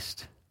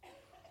Christ.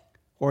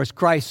 Or as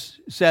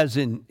Christ says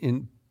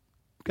in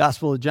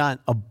Gospel of John,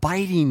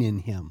 abiding in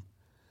him.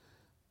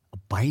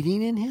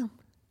 abiding in him?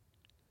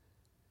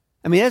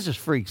 I mean, that just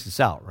freaks us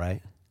out,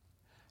 right?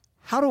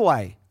 How do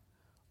I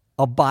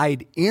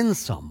abide in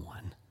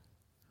someone?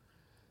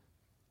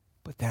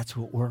 But that's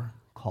what we're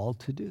called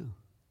to do.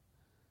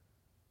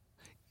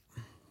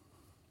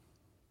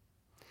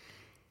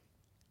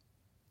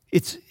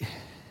 It's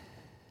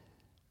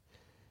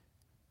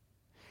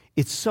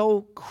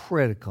so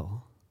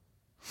critical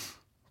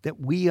that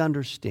we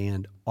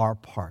understand our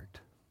part.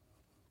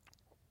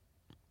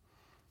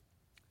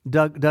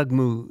 Doug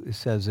Moo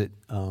says it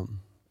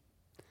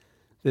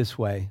this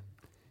way.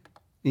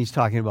 He's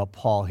talking about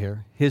Paul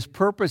here. His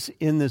purpose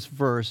in this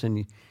verse,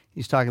 and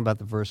he's talking about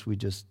the verse we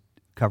just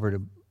covered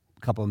a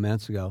couple of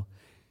minutes ago,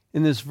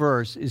 in this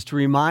verse is to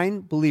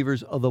remind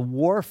believers of the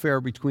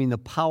warfare between the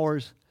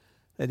powers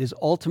that is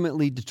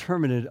ultimately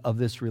determinative of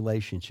this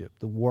relationship,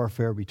 the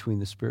warfare between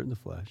the spirit and the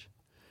flesh.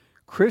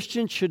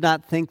 Christians should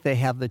not think they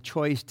have the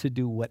choice to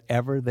do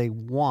whatever they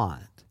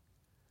want.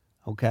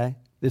 Okay?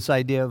 This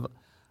idea of,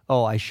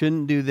 oh, I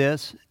shouldn't do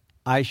this,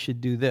 I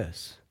should do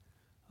this.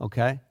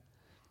 Okay?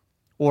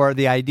 Or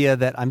the idea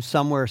that I'm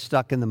somewhere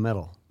stuck in the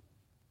middle.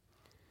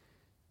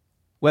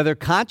 Whether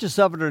conscious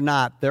of it or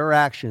not, their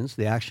actions,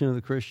 the action of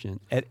the Christian,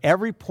 at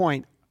every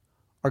point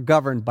are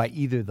governed by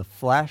either the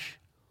flesh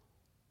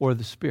or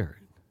the spirit.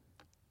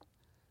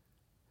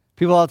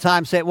 People all the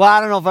time say, well, I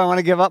don't know if I want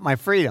to give up my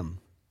freedom.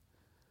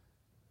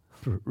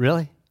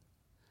 Really?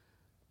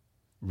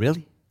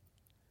 Really?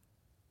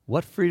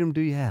 What freedom do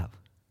you have?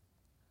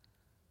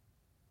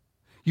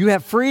 You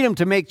have freedom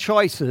to make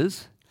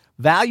choices,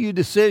 value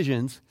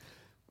decisions,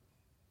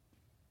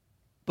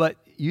 but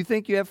you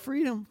think you have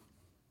freedom?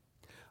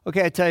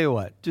 Okay, I tell you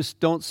what, just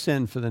don't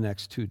sin for the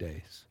next 2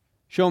 days.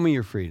 Show me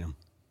your freedom.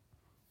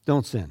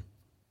 Don't sin.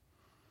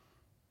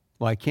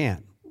 Well, I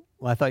can't.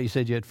 Well, I thought you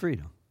said you had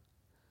freedom.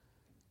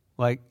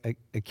 Well, I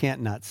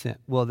can't not sin.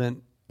 Well,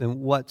 then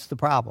what's the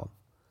problem?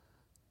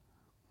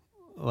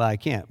 Well, I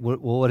can't. Well,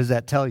 what does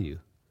that tell you?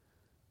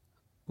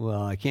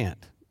 Well, I can't.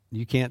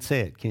 You can't say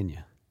it, can you?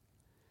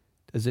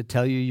 Does it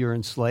tell you you're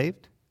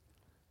enslaved?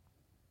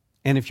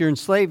 And if you're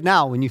enslaved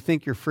now, when you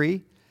think you're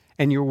free,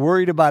 and you're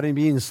worried about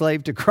being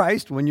enslaved to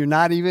Christ when you're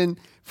not even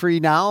free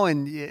now,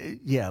 and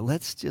yeah,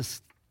 let's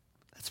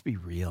be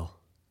real.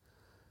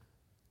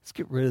 Let's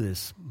get rid of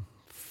this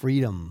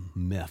freedom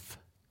myth.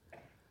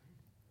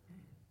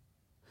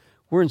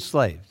 We're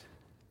enslaved.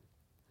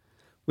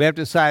 We have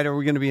to decide, are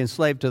we going to be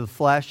enslaved to the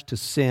flesh, to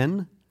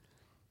sin,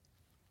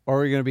 or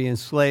are we going to be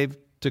enslaved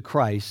to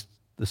Christ,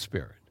 the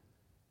Spirit?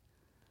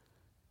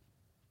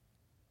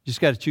 You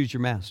just got to choose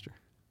your master.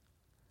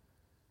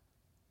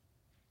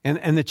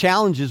 And the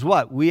challenge is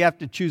what? We have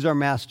to choose our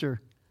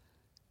master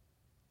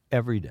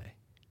every day.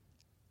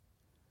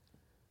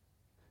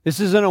 This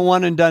isn't a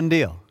one and done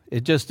deal.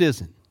 It just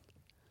isn't.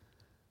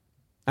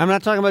 I'm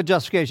not talking about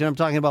justification. I'm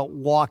talking about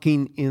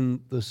walking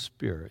in the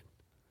Spirit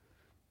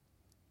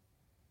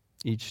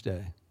each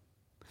day.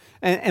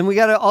 And we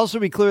got to also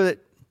be clear that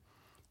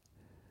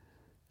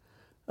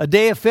a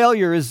day of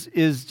failure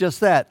is just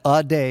that,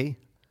 a day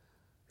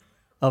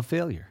of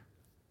failure.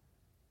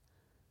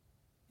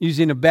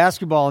 Using a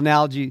basketball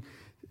analogy,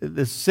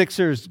 the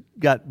Sixers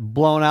got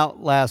blown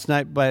out last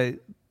night by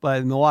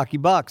the Milwaukee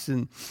Bucks,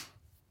 and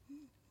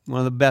one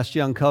of the best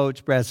young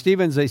coach, Brad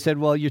Stevens, they said,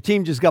 well, your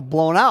team just got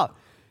blown out.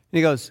 And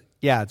he goes,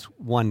 yeah, it's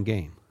one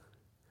game.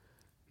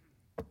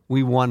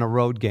 We won a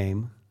road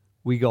game.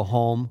 We go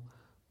home,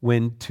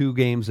 win 2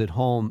 games at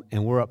home,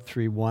 and we're up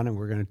 3-1, and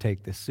we're going to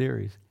take this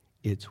series.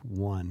 It's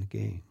one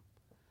game.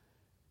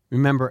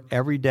 Remember,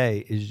 every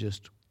day is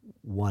just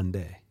one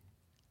day.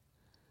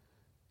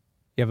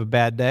 You have a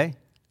bad day?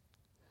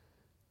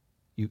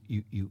 You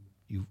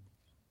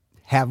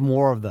have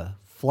more of the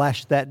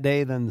flesh that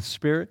day than the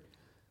spirit?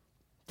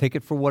 Take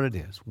it for what it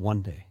is,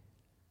 one day.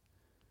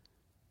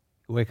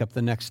 You wake up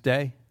the next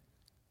day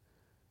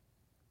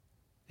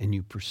and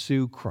you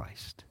pursue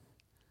Christ.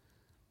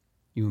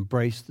 You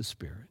embrace the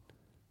Spirit.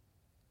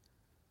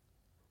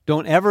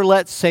 Don't ever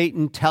let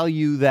Satan tell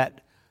you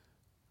that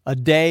a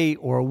day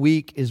or a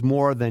week is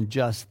more than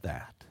just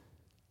that.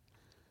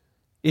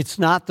 It's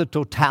not the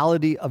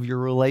totality of your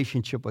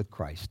relationship with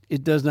Christ.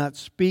 It does not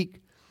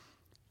speak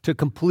to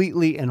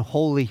completely and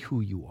wholly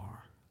who you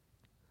are.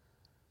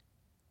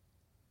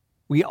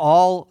 We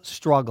all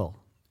struggle.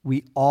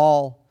 We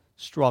all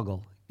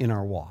struggle in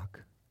our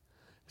walk.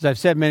 As I've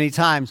said many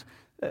times,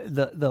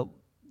 the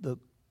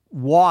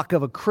walk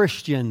of a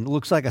Christian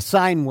looks like a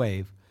sine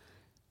wave.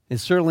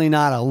 It's certainly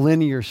not a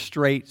linear,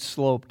 straight,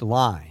 sloped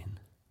line.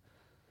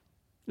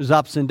 There's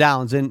ups and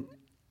downs. And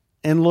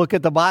look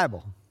at the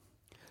Bible.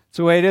 It's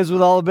the way it is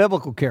with all the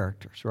biblical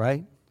characters,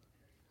 right?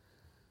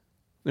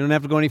 We don't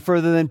have to go any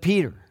further than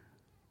Peter.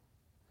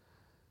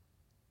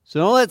 So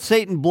don't let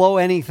Satan blow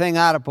anything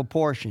out of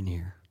proportion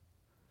here.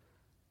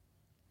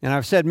 And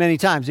I've said many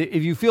times,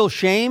 if you feel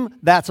shame,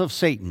 that's of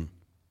Satan.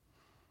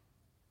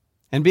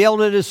 And be able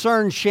to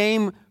discern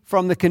shame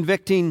from the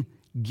convicting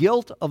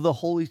guilt of the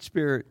Holy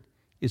Spirit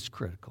is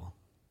critical.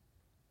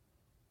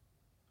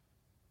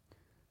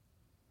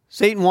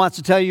 Satan wants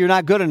to tell you you're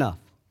not good enough.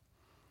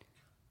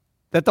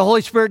 That the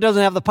Holy Spirit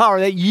doesn't have the power,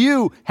 that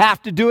you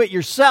have to do it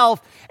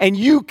yourself, and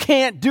you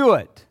can't do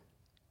it.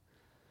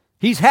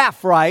 He's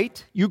half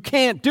right. You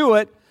can't do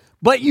it,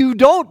 but you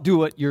don't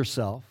do it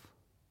yourself.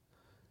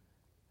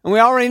 And we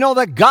already know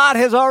that God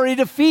has already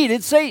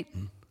defeated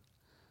Satan.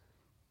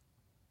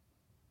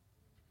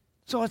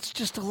 So it's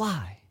just a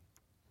lie.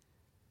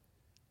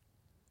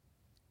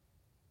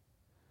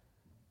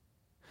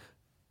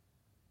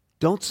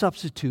 Don't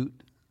substitute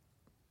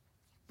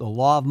the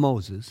law of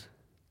Moses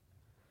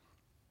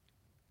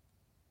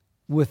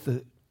with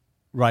the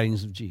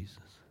writings of Jesus.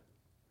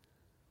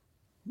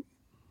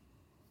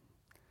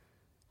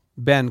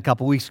 Ben, a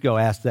couple weeks ago,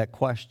 asked that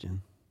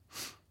question.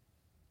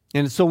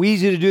 And it's so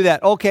easy to do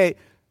that. Okay,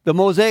 the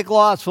Mosaic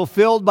law is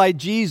fulfilled by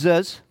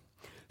Jesus,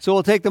 so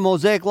we'll take the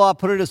Mosaic law,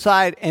 put it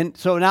aside, and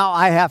so now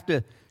I have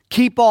to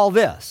keep all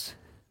this.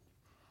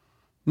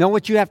 No,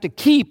 what you have to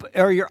keep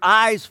are your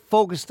eyes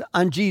focused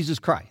on Jesus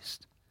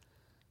Christ.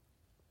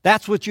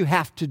 That's what you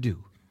have to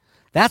do.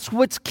 That's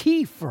what's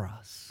key for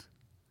us.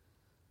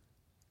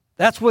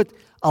 That's what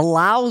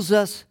allows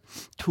us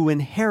to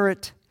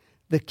inherit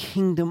the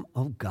kingdom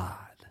of God.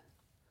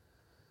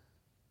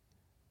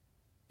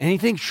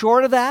 Anything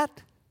short of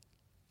that,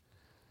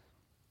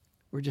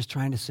 we're just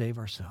trying to save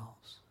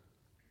ourselves.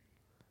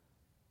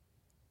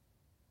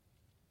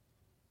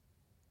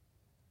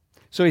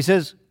 So he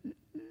says,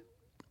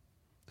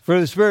 for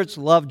the Spirit's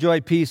love,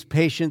 joy, peace,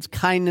 patience,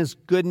 kindness,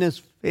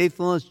 goodness,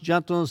 faithfulness,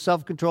 gentleness,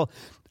 self-control.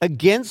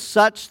 Against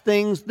such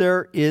things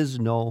there is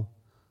no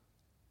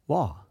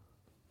law.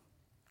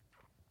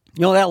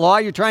 You know that law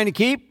you're trying to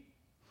keep?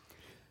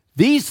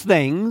 These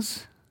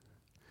things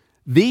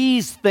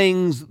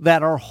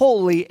that are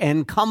holy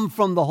and come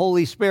from the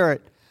Holy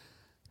Spirit,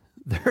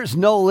 there's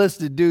no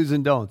list of do's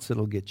and don'ts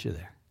that'll get you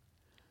there.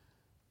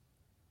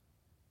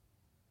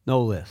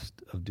 No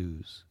list of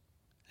do's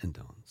and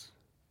don'ts.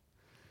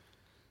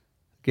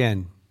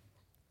 Again,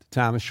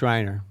 Thomas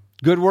Schreiner,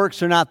 good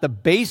works are not the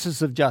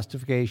basis of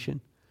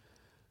justification,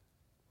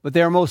 but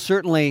they are most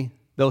certainly,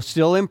 though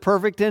still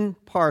imperfect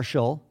and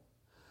partial,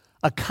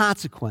 a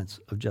consequence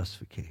of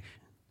justification.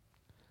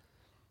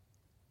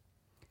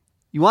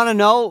 You want to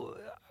know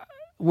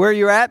where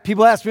you're at?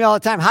 People ask me all the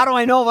time, how do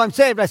I know if I'm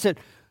saved? I said,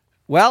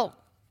 well,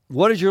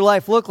 what does your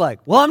life look like?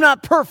 Well, I'm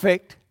not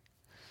perfect.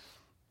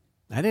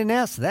 I didn't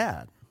ask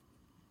that.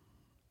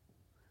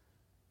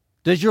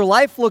 Does your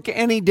life look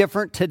any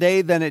different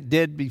today than it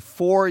did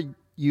before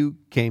you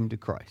came to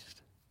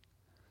Christ?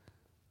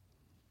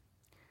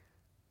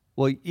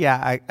 Well,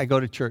 yeah, I go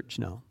to church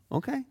now.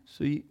 Okay,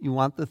 so you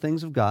want the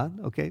things of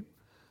God. Okay,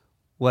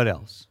 what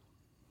else?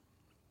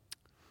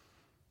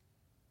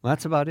 Well,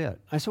 that's about it.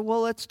 I said,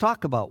 well, let's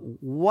talk about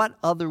what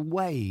other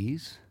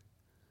ways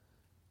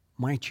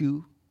might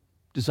you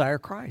desire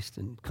Christ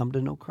and come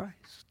to know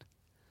Christ.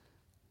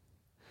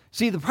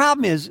 See, the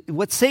problem is,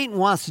 what Satan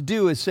wants to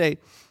do is say,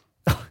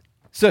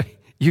 so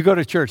you go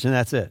to church and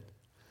that's it.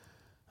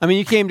 I mean,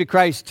 you came to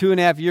Christ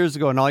 2.5 years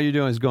ago and all you're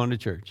doing is going to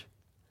church.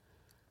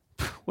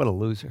 What a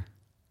loser.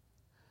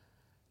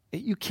 Are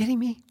you kidding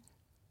me?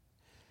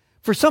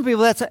 For some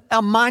people, that's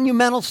a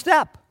monumental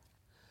step.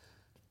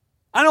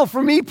 I know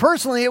for me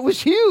personally, it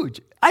was huge.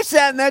 I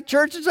sat in that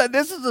church and said,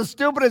 this is the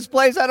stupidest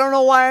place. I don't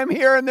know why I'm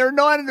here. And they're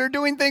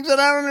doing things that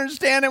I don't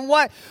understand and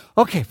why.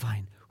 Okay,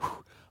 fine.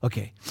 Whew.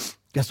 Okay,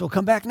 guess we'll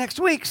come back next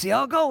week, see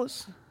how it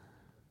goes.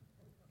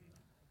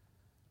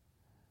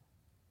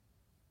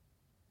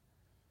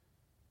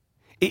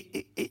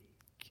 It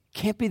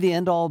can't be the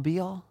end-all,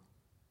 be-all.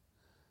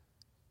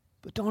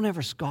 But don't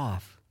ever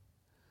scoff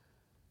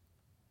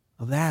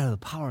of that, or the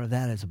power of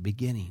that as a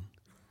beginning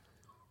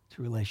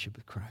to relationship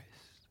with Christ.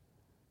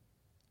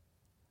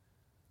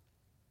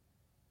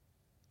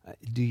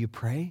 Do you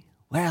pray?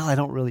 Well, I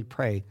don't really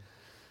pray.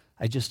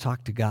 I just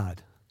talk to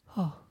God.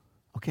 Oh,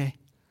 okay.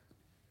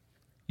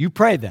 You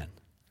pray then.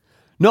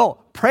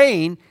 No,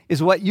 praying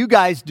is what you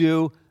guys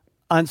do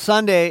on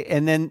Sunday,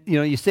 and then,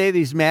 you say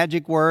these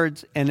magic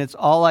words, and it's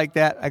all like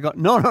that. I go,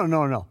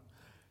 no.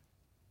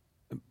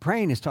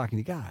 Praying is talking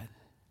to God.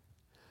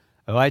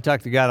 Oh, I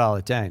talk to God all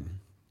the time.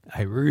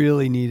 I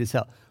really need His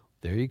help.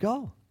 There you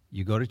go.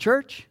 You go to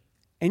church,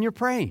 and you're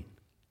praying.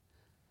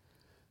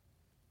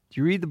 Do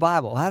you read the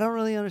Bible? I don't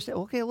really understand.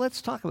 Okay, let's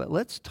talk about it.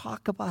 Let's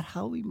talk about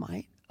how we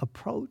might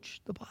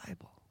approach the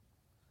Bible.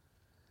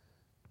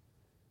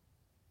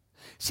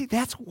 See,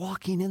 that's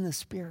walking in the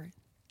Spirit.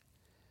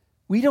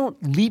 We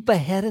don't leap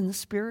ahead in the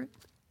Spirit.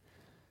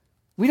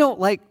 We don't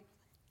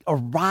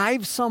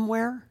arrive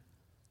somewhere.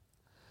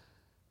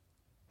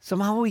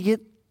 Somehow we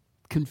get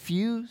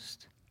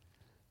confused.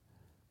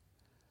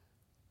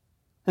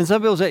 And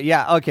some people say,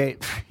 yeah, okay,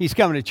 he's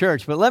coming to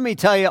church, but let me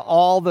tell you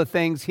all the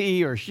things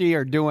he or she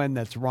are doing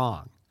that's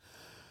wrong.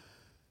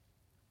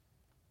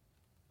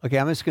 Okay,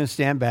 I'm just going to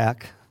stand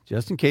back,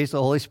 just in case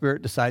the Holy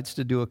Spirit decides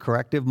to do a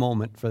corrective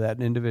moment for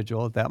that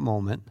individual at that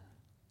moment.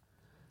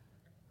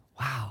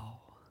 Wow.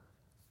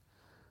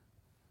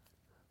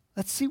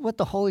 Let's see what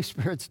the Holy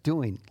Spirit's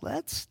doing.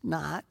 Let's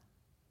not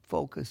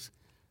focus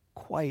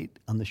quite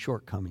on the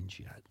shortcomings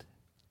yet.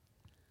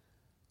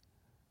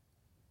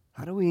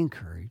 How do we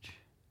encourage?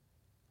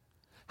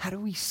 How do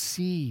we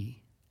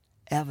see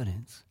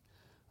evidence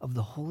of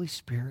the Holy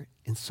Spirit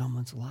in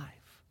someone's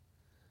life?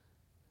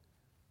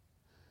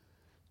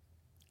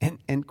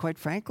 And quite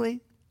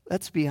frankly,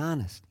 let's be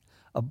honest.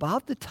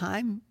 About the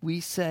time we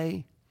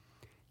say,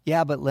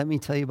 yeah, but let me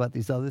tell you about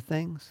these other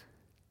things.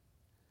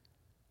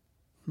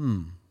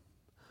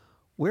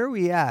 Where are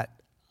we at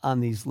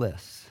on these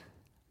lists?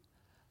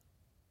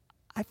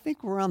 I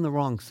think we're on the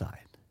wrong side.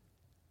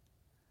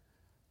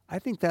 I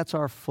think that's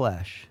our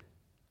flesh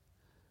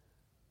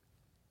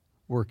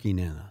working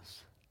in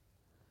us,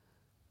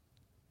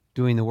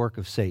 doing the work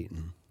of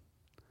Satan,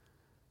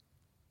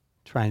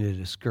 trying to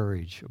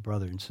discourage a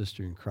brother and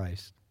sister in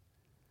Christ.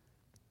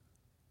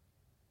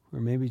 Or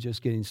maybe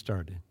just getting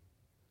started.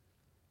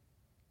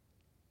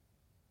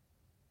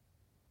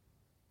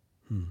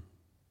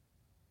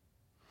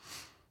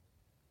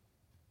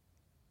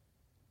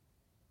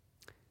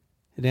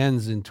 It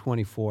ends in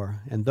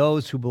 24. And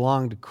those who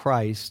belong to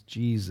Christ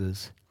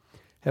Jesus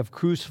have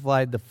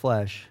crucified the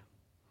flesh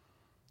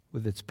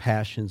with its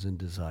passions and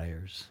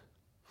desires.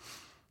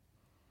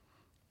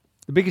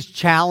 The biggest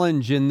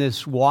challenge in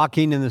this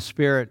walking in the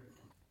Spirit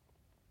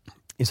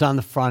is on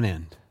the front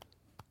end.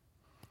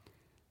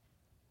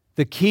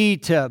 The key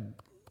to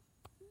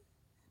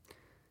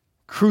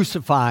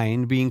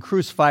crucifying, being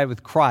crucified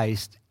with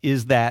Christ,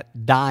 is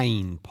that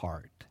dying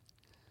part.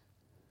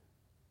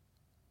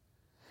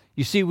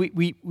 You see,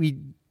 we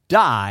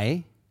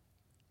die,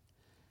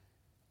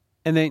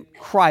 and then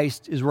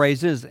Christ is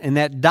raised. And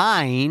that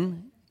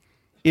dying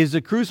is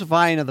the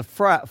crucifying of the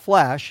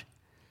flesh,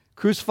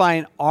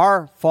 crucifying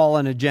our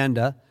fallen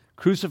agenda,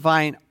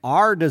 crucifying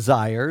our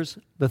desires,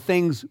 the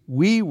things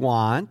we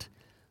want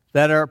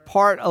that are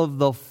part of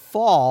the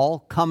fall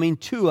coming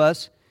to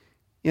us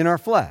in our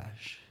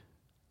flesh.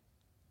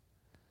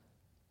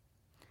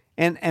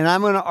 And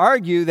I'm going to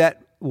argue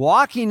that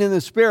walking in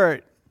the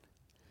Spirit,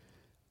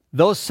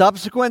 those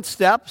subsequent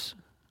steps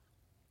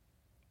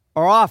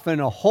are often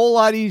a whole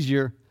lot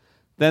easier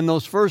than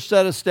those first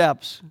set of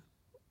steps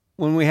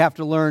when we have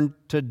to learn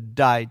to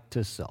die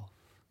to self.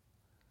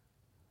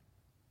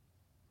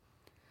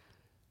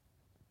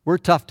 We're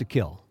tough to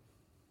kill.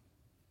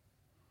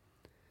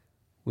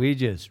 We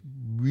just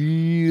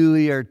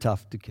really are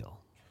tough to kill.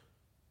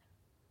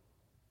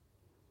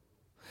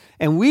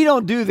 And we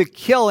don't do the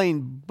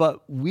killing,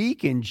 but we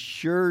can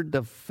sure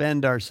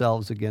defend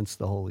ourselves against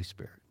the Holy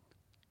Spirit.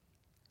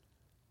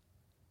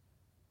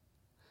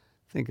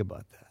 Think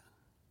about that.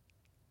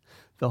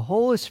 The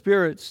Holy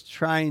Spirit's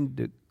trying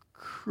to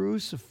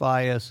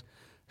crucify us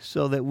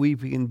so that we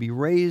can be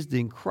raised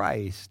in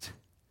Christ.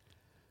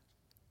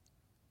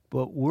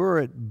 But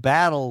we're at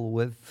battle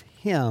with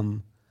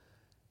Him,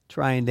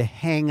 trying to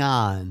hang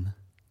on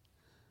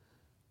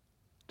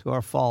to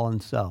our fallen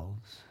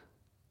selves.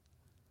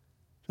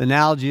 The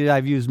analogy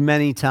I've used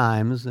many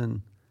times,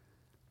 and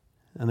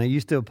I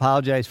used to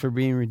apologize for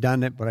being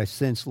redundant, but I've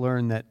since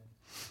learned that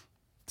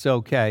it's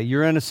okay.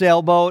 You're in a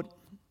sailboat.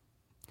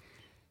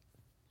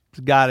 It's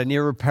got an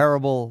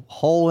irreparable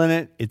hole in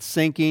it. It's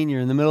sinking.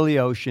 You're in the middle of the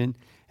ocean.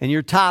 And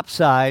you're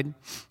topside,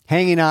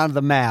 hanging onto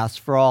the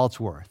mast for all it's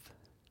worth.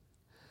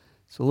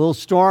 It's a little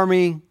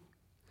stormy.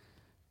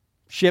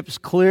 Ship's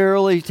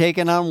clearly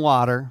taking on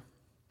water.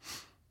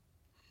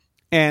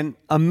 And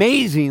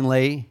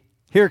amazingly,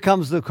 here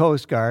comes the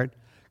Coast Guard,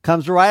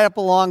 comes right up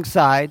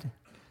alongside,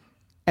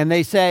 and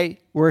they say,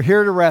 we're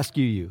here to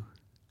rescue you.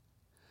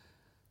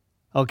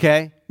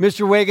 Okay?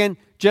 Mr. Wiggin,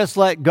 just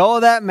let go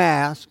of that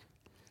mask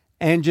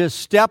and just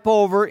step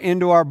over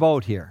into our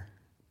boat here.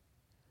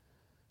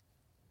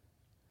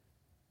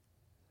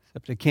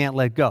 Except I can't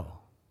let go.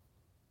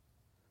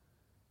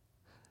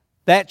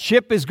 That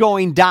ship is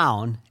going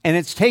down, and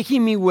it's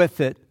taking me with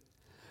it,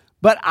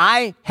 but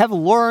I have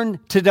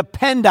learned to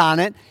depend on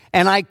it,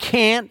 and I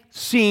can't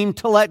seem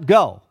to let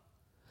go.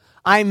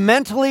 I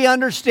mentally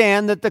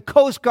understand that the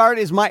Coast Guard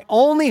is my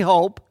only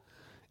hope,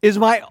 is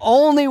my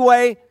only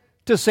way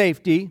to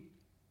safety,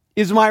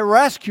 is my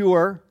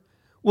rescuer,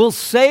 will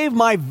save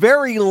my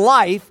very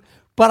life,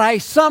 but I,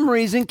 some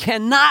reason,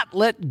 cannot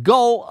let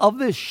go of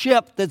this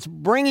ship that's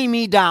bringing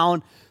me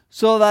down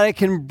so that I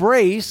can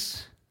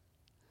brace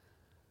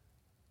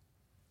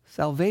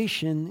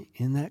salvation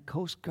in that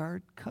Coast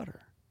Guard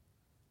cutter.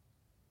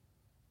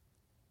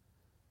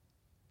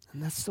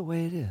 And that's the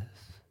way it is.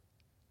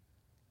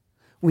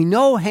 We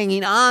know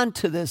hanging on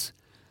to this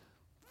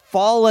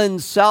fallen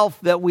self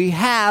that we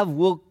have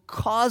will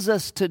cause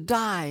us to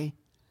die.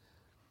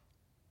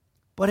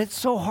 But it's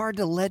so hard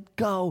to let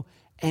go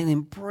and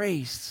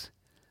embrace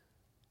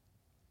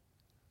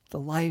the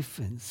life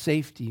and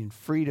safety and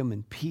freedom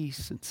and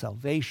peace and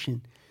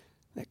salvation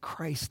that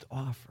Christ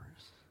offers.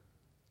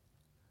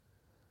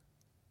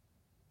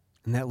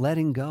 And that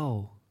letting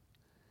go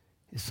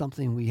is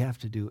something we have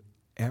to do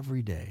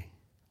every day.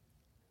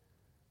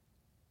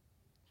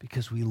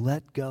 Because we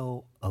let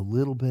go a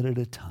little bit at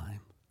a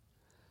time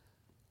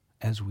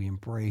as we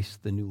embrace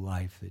the new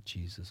life that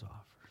Jesus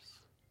offers.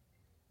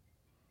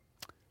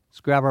 Let's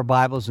grab our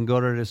Bibles and go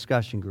to our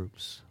discussion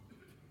groups.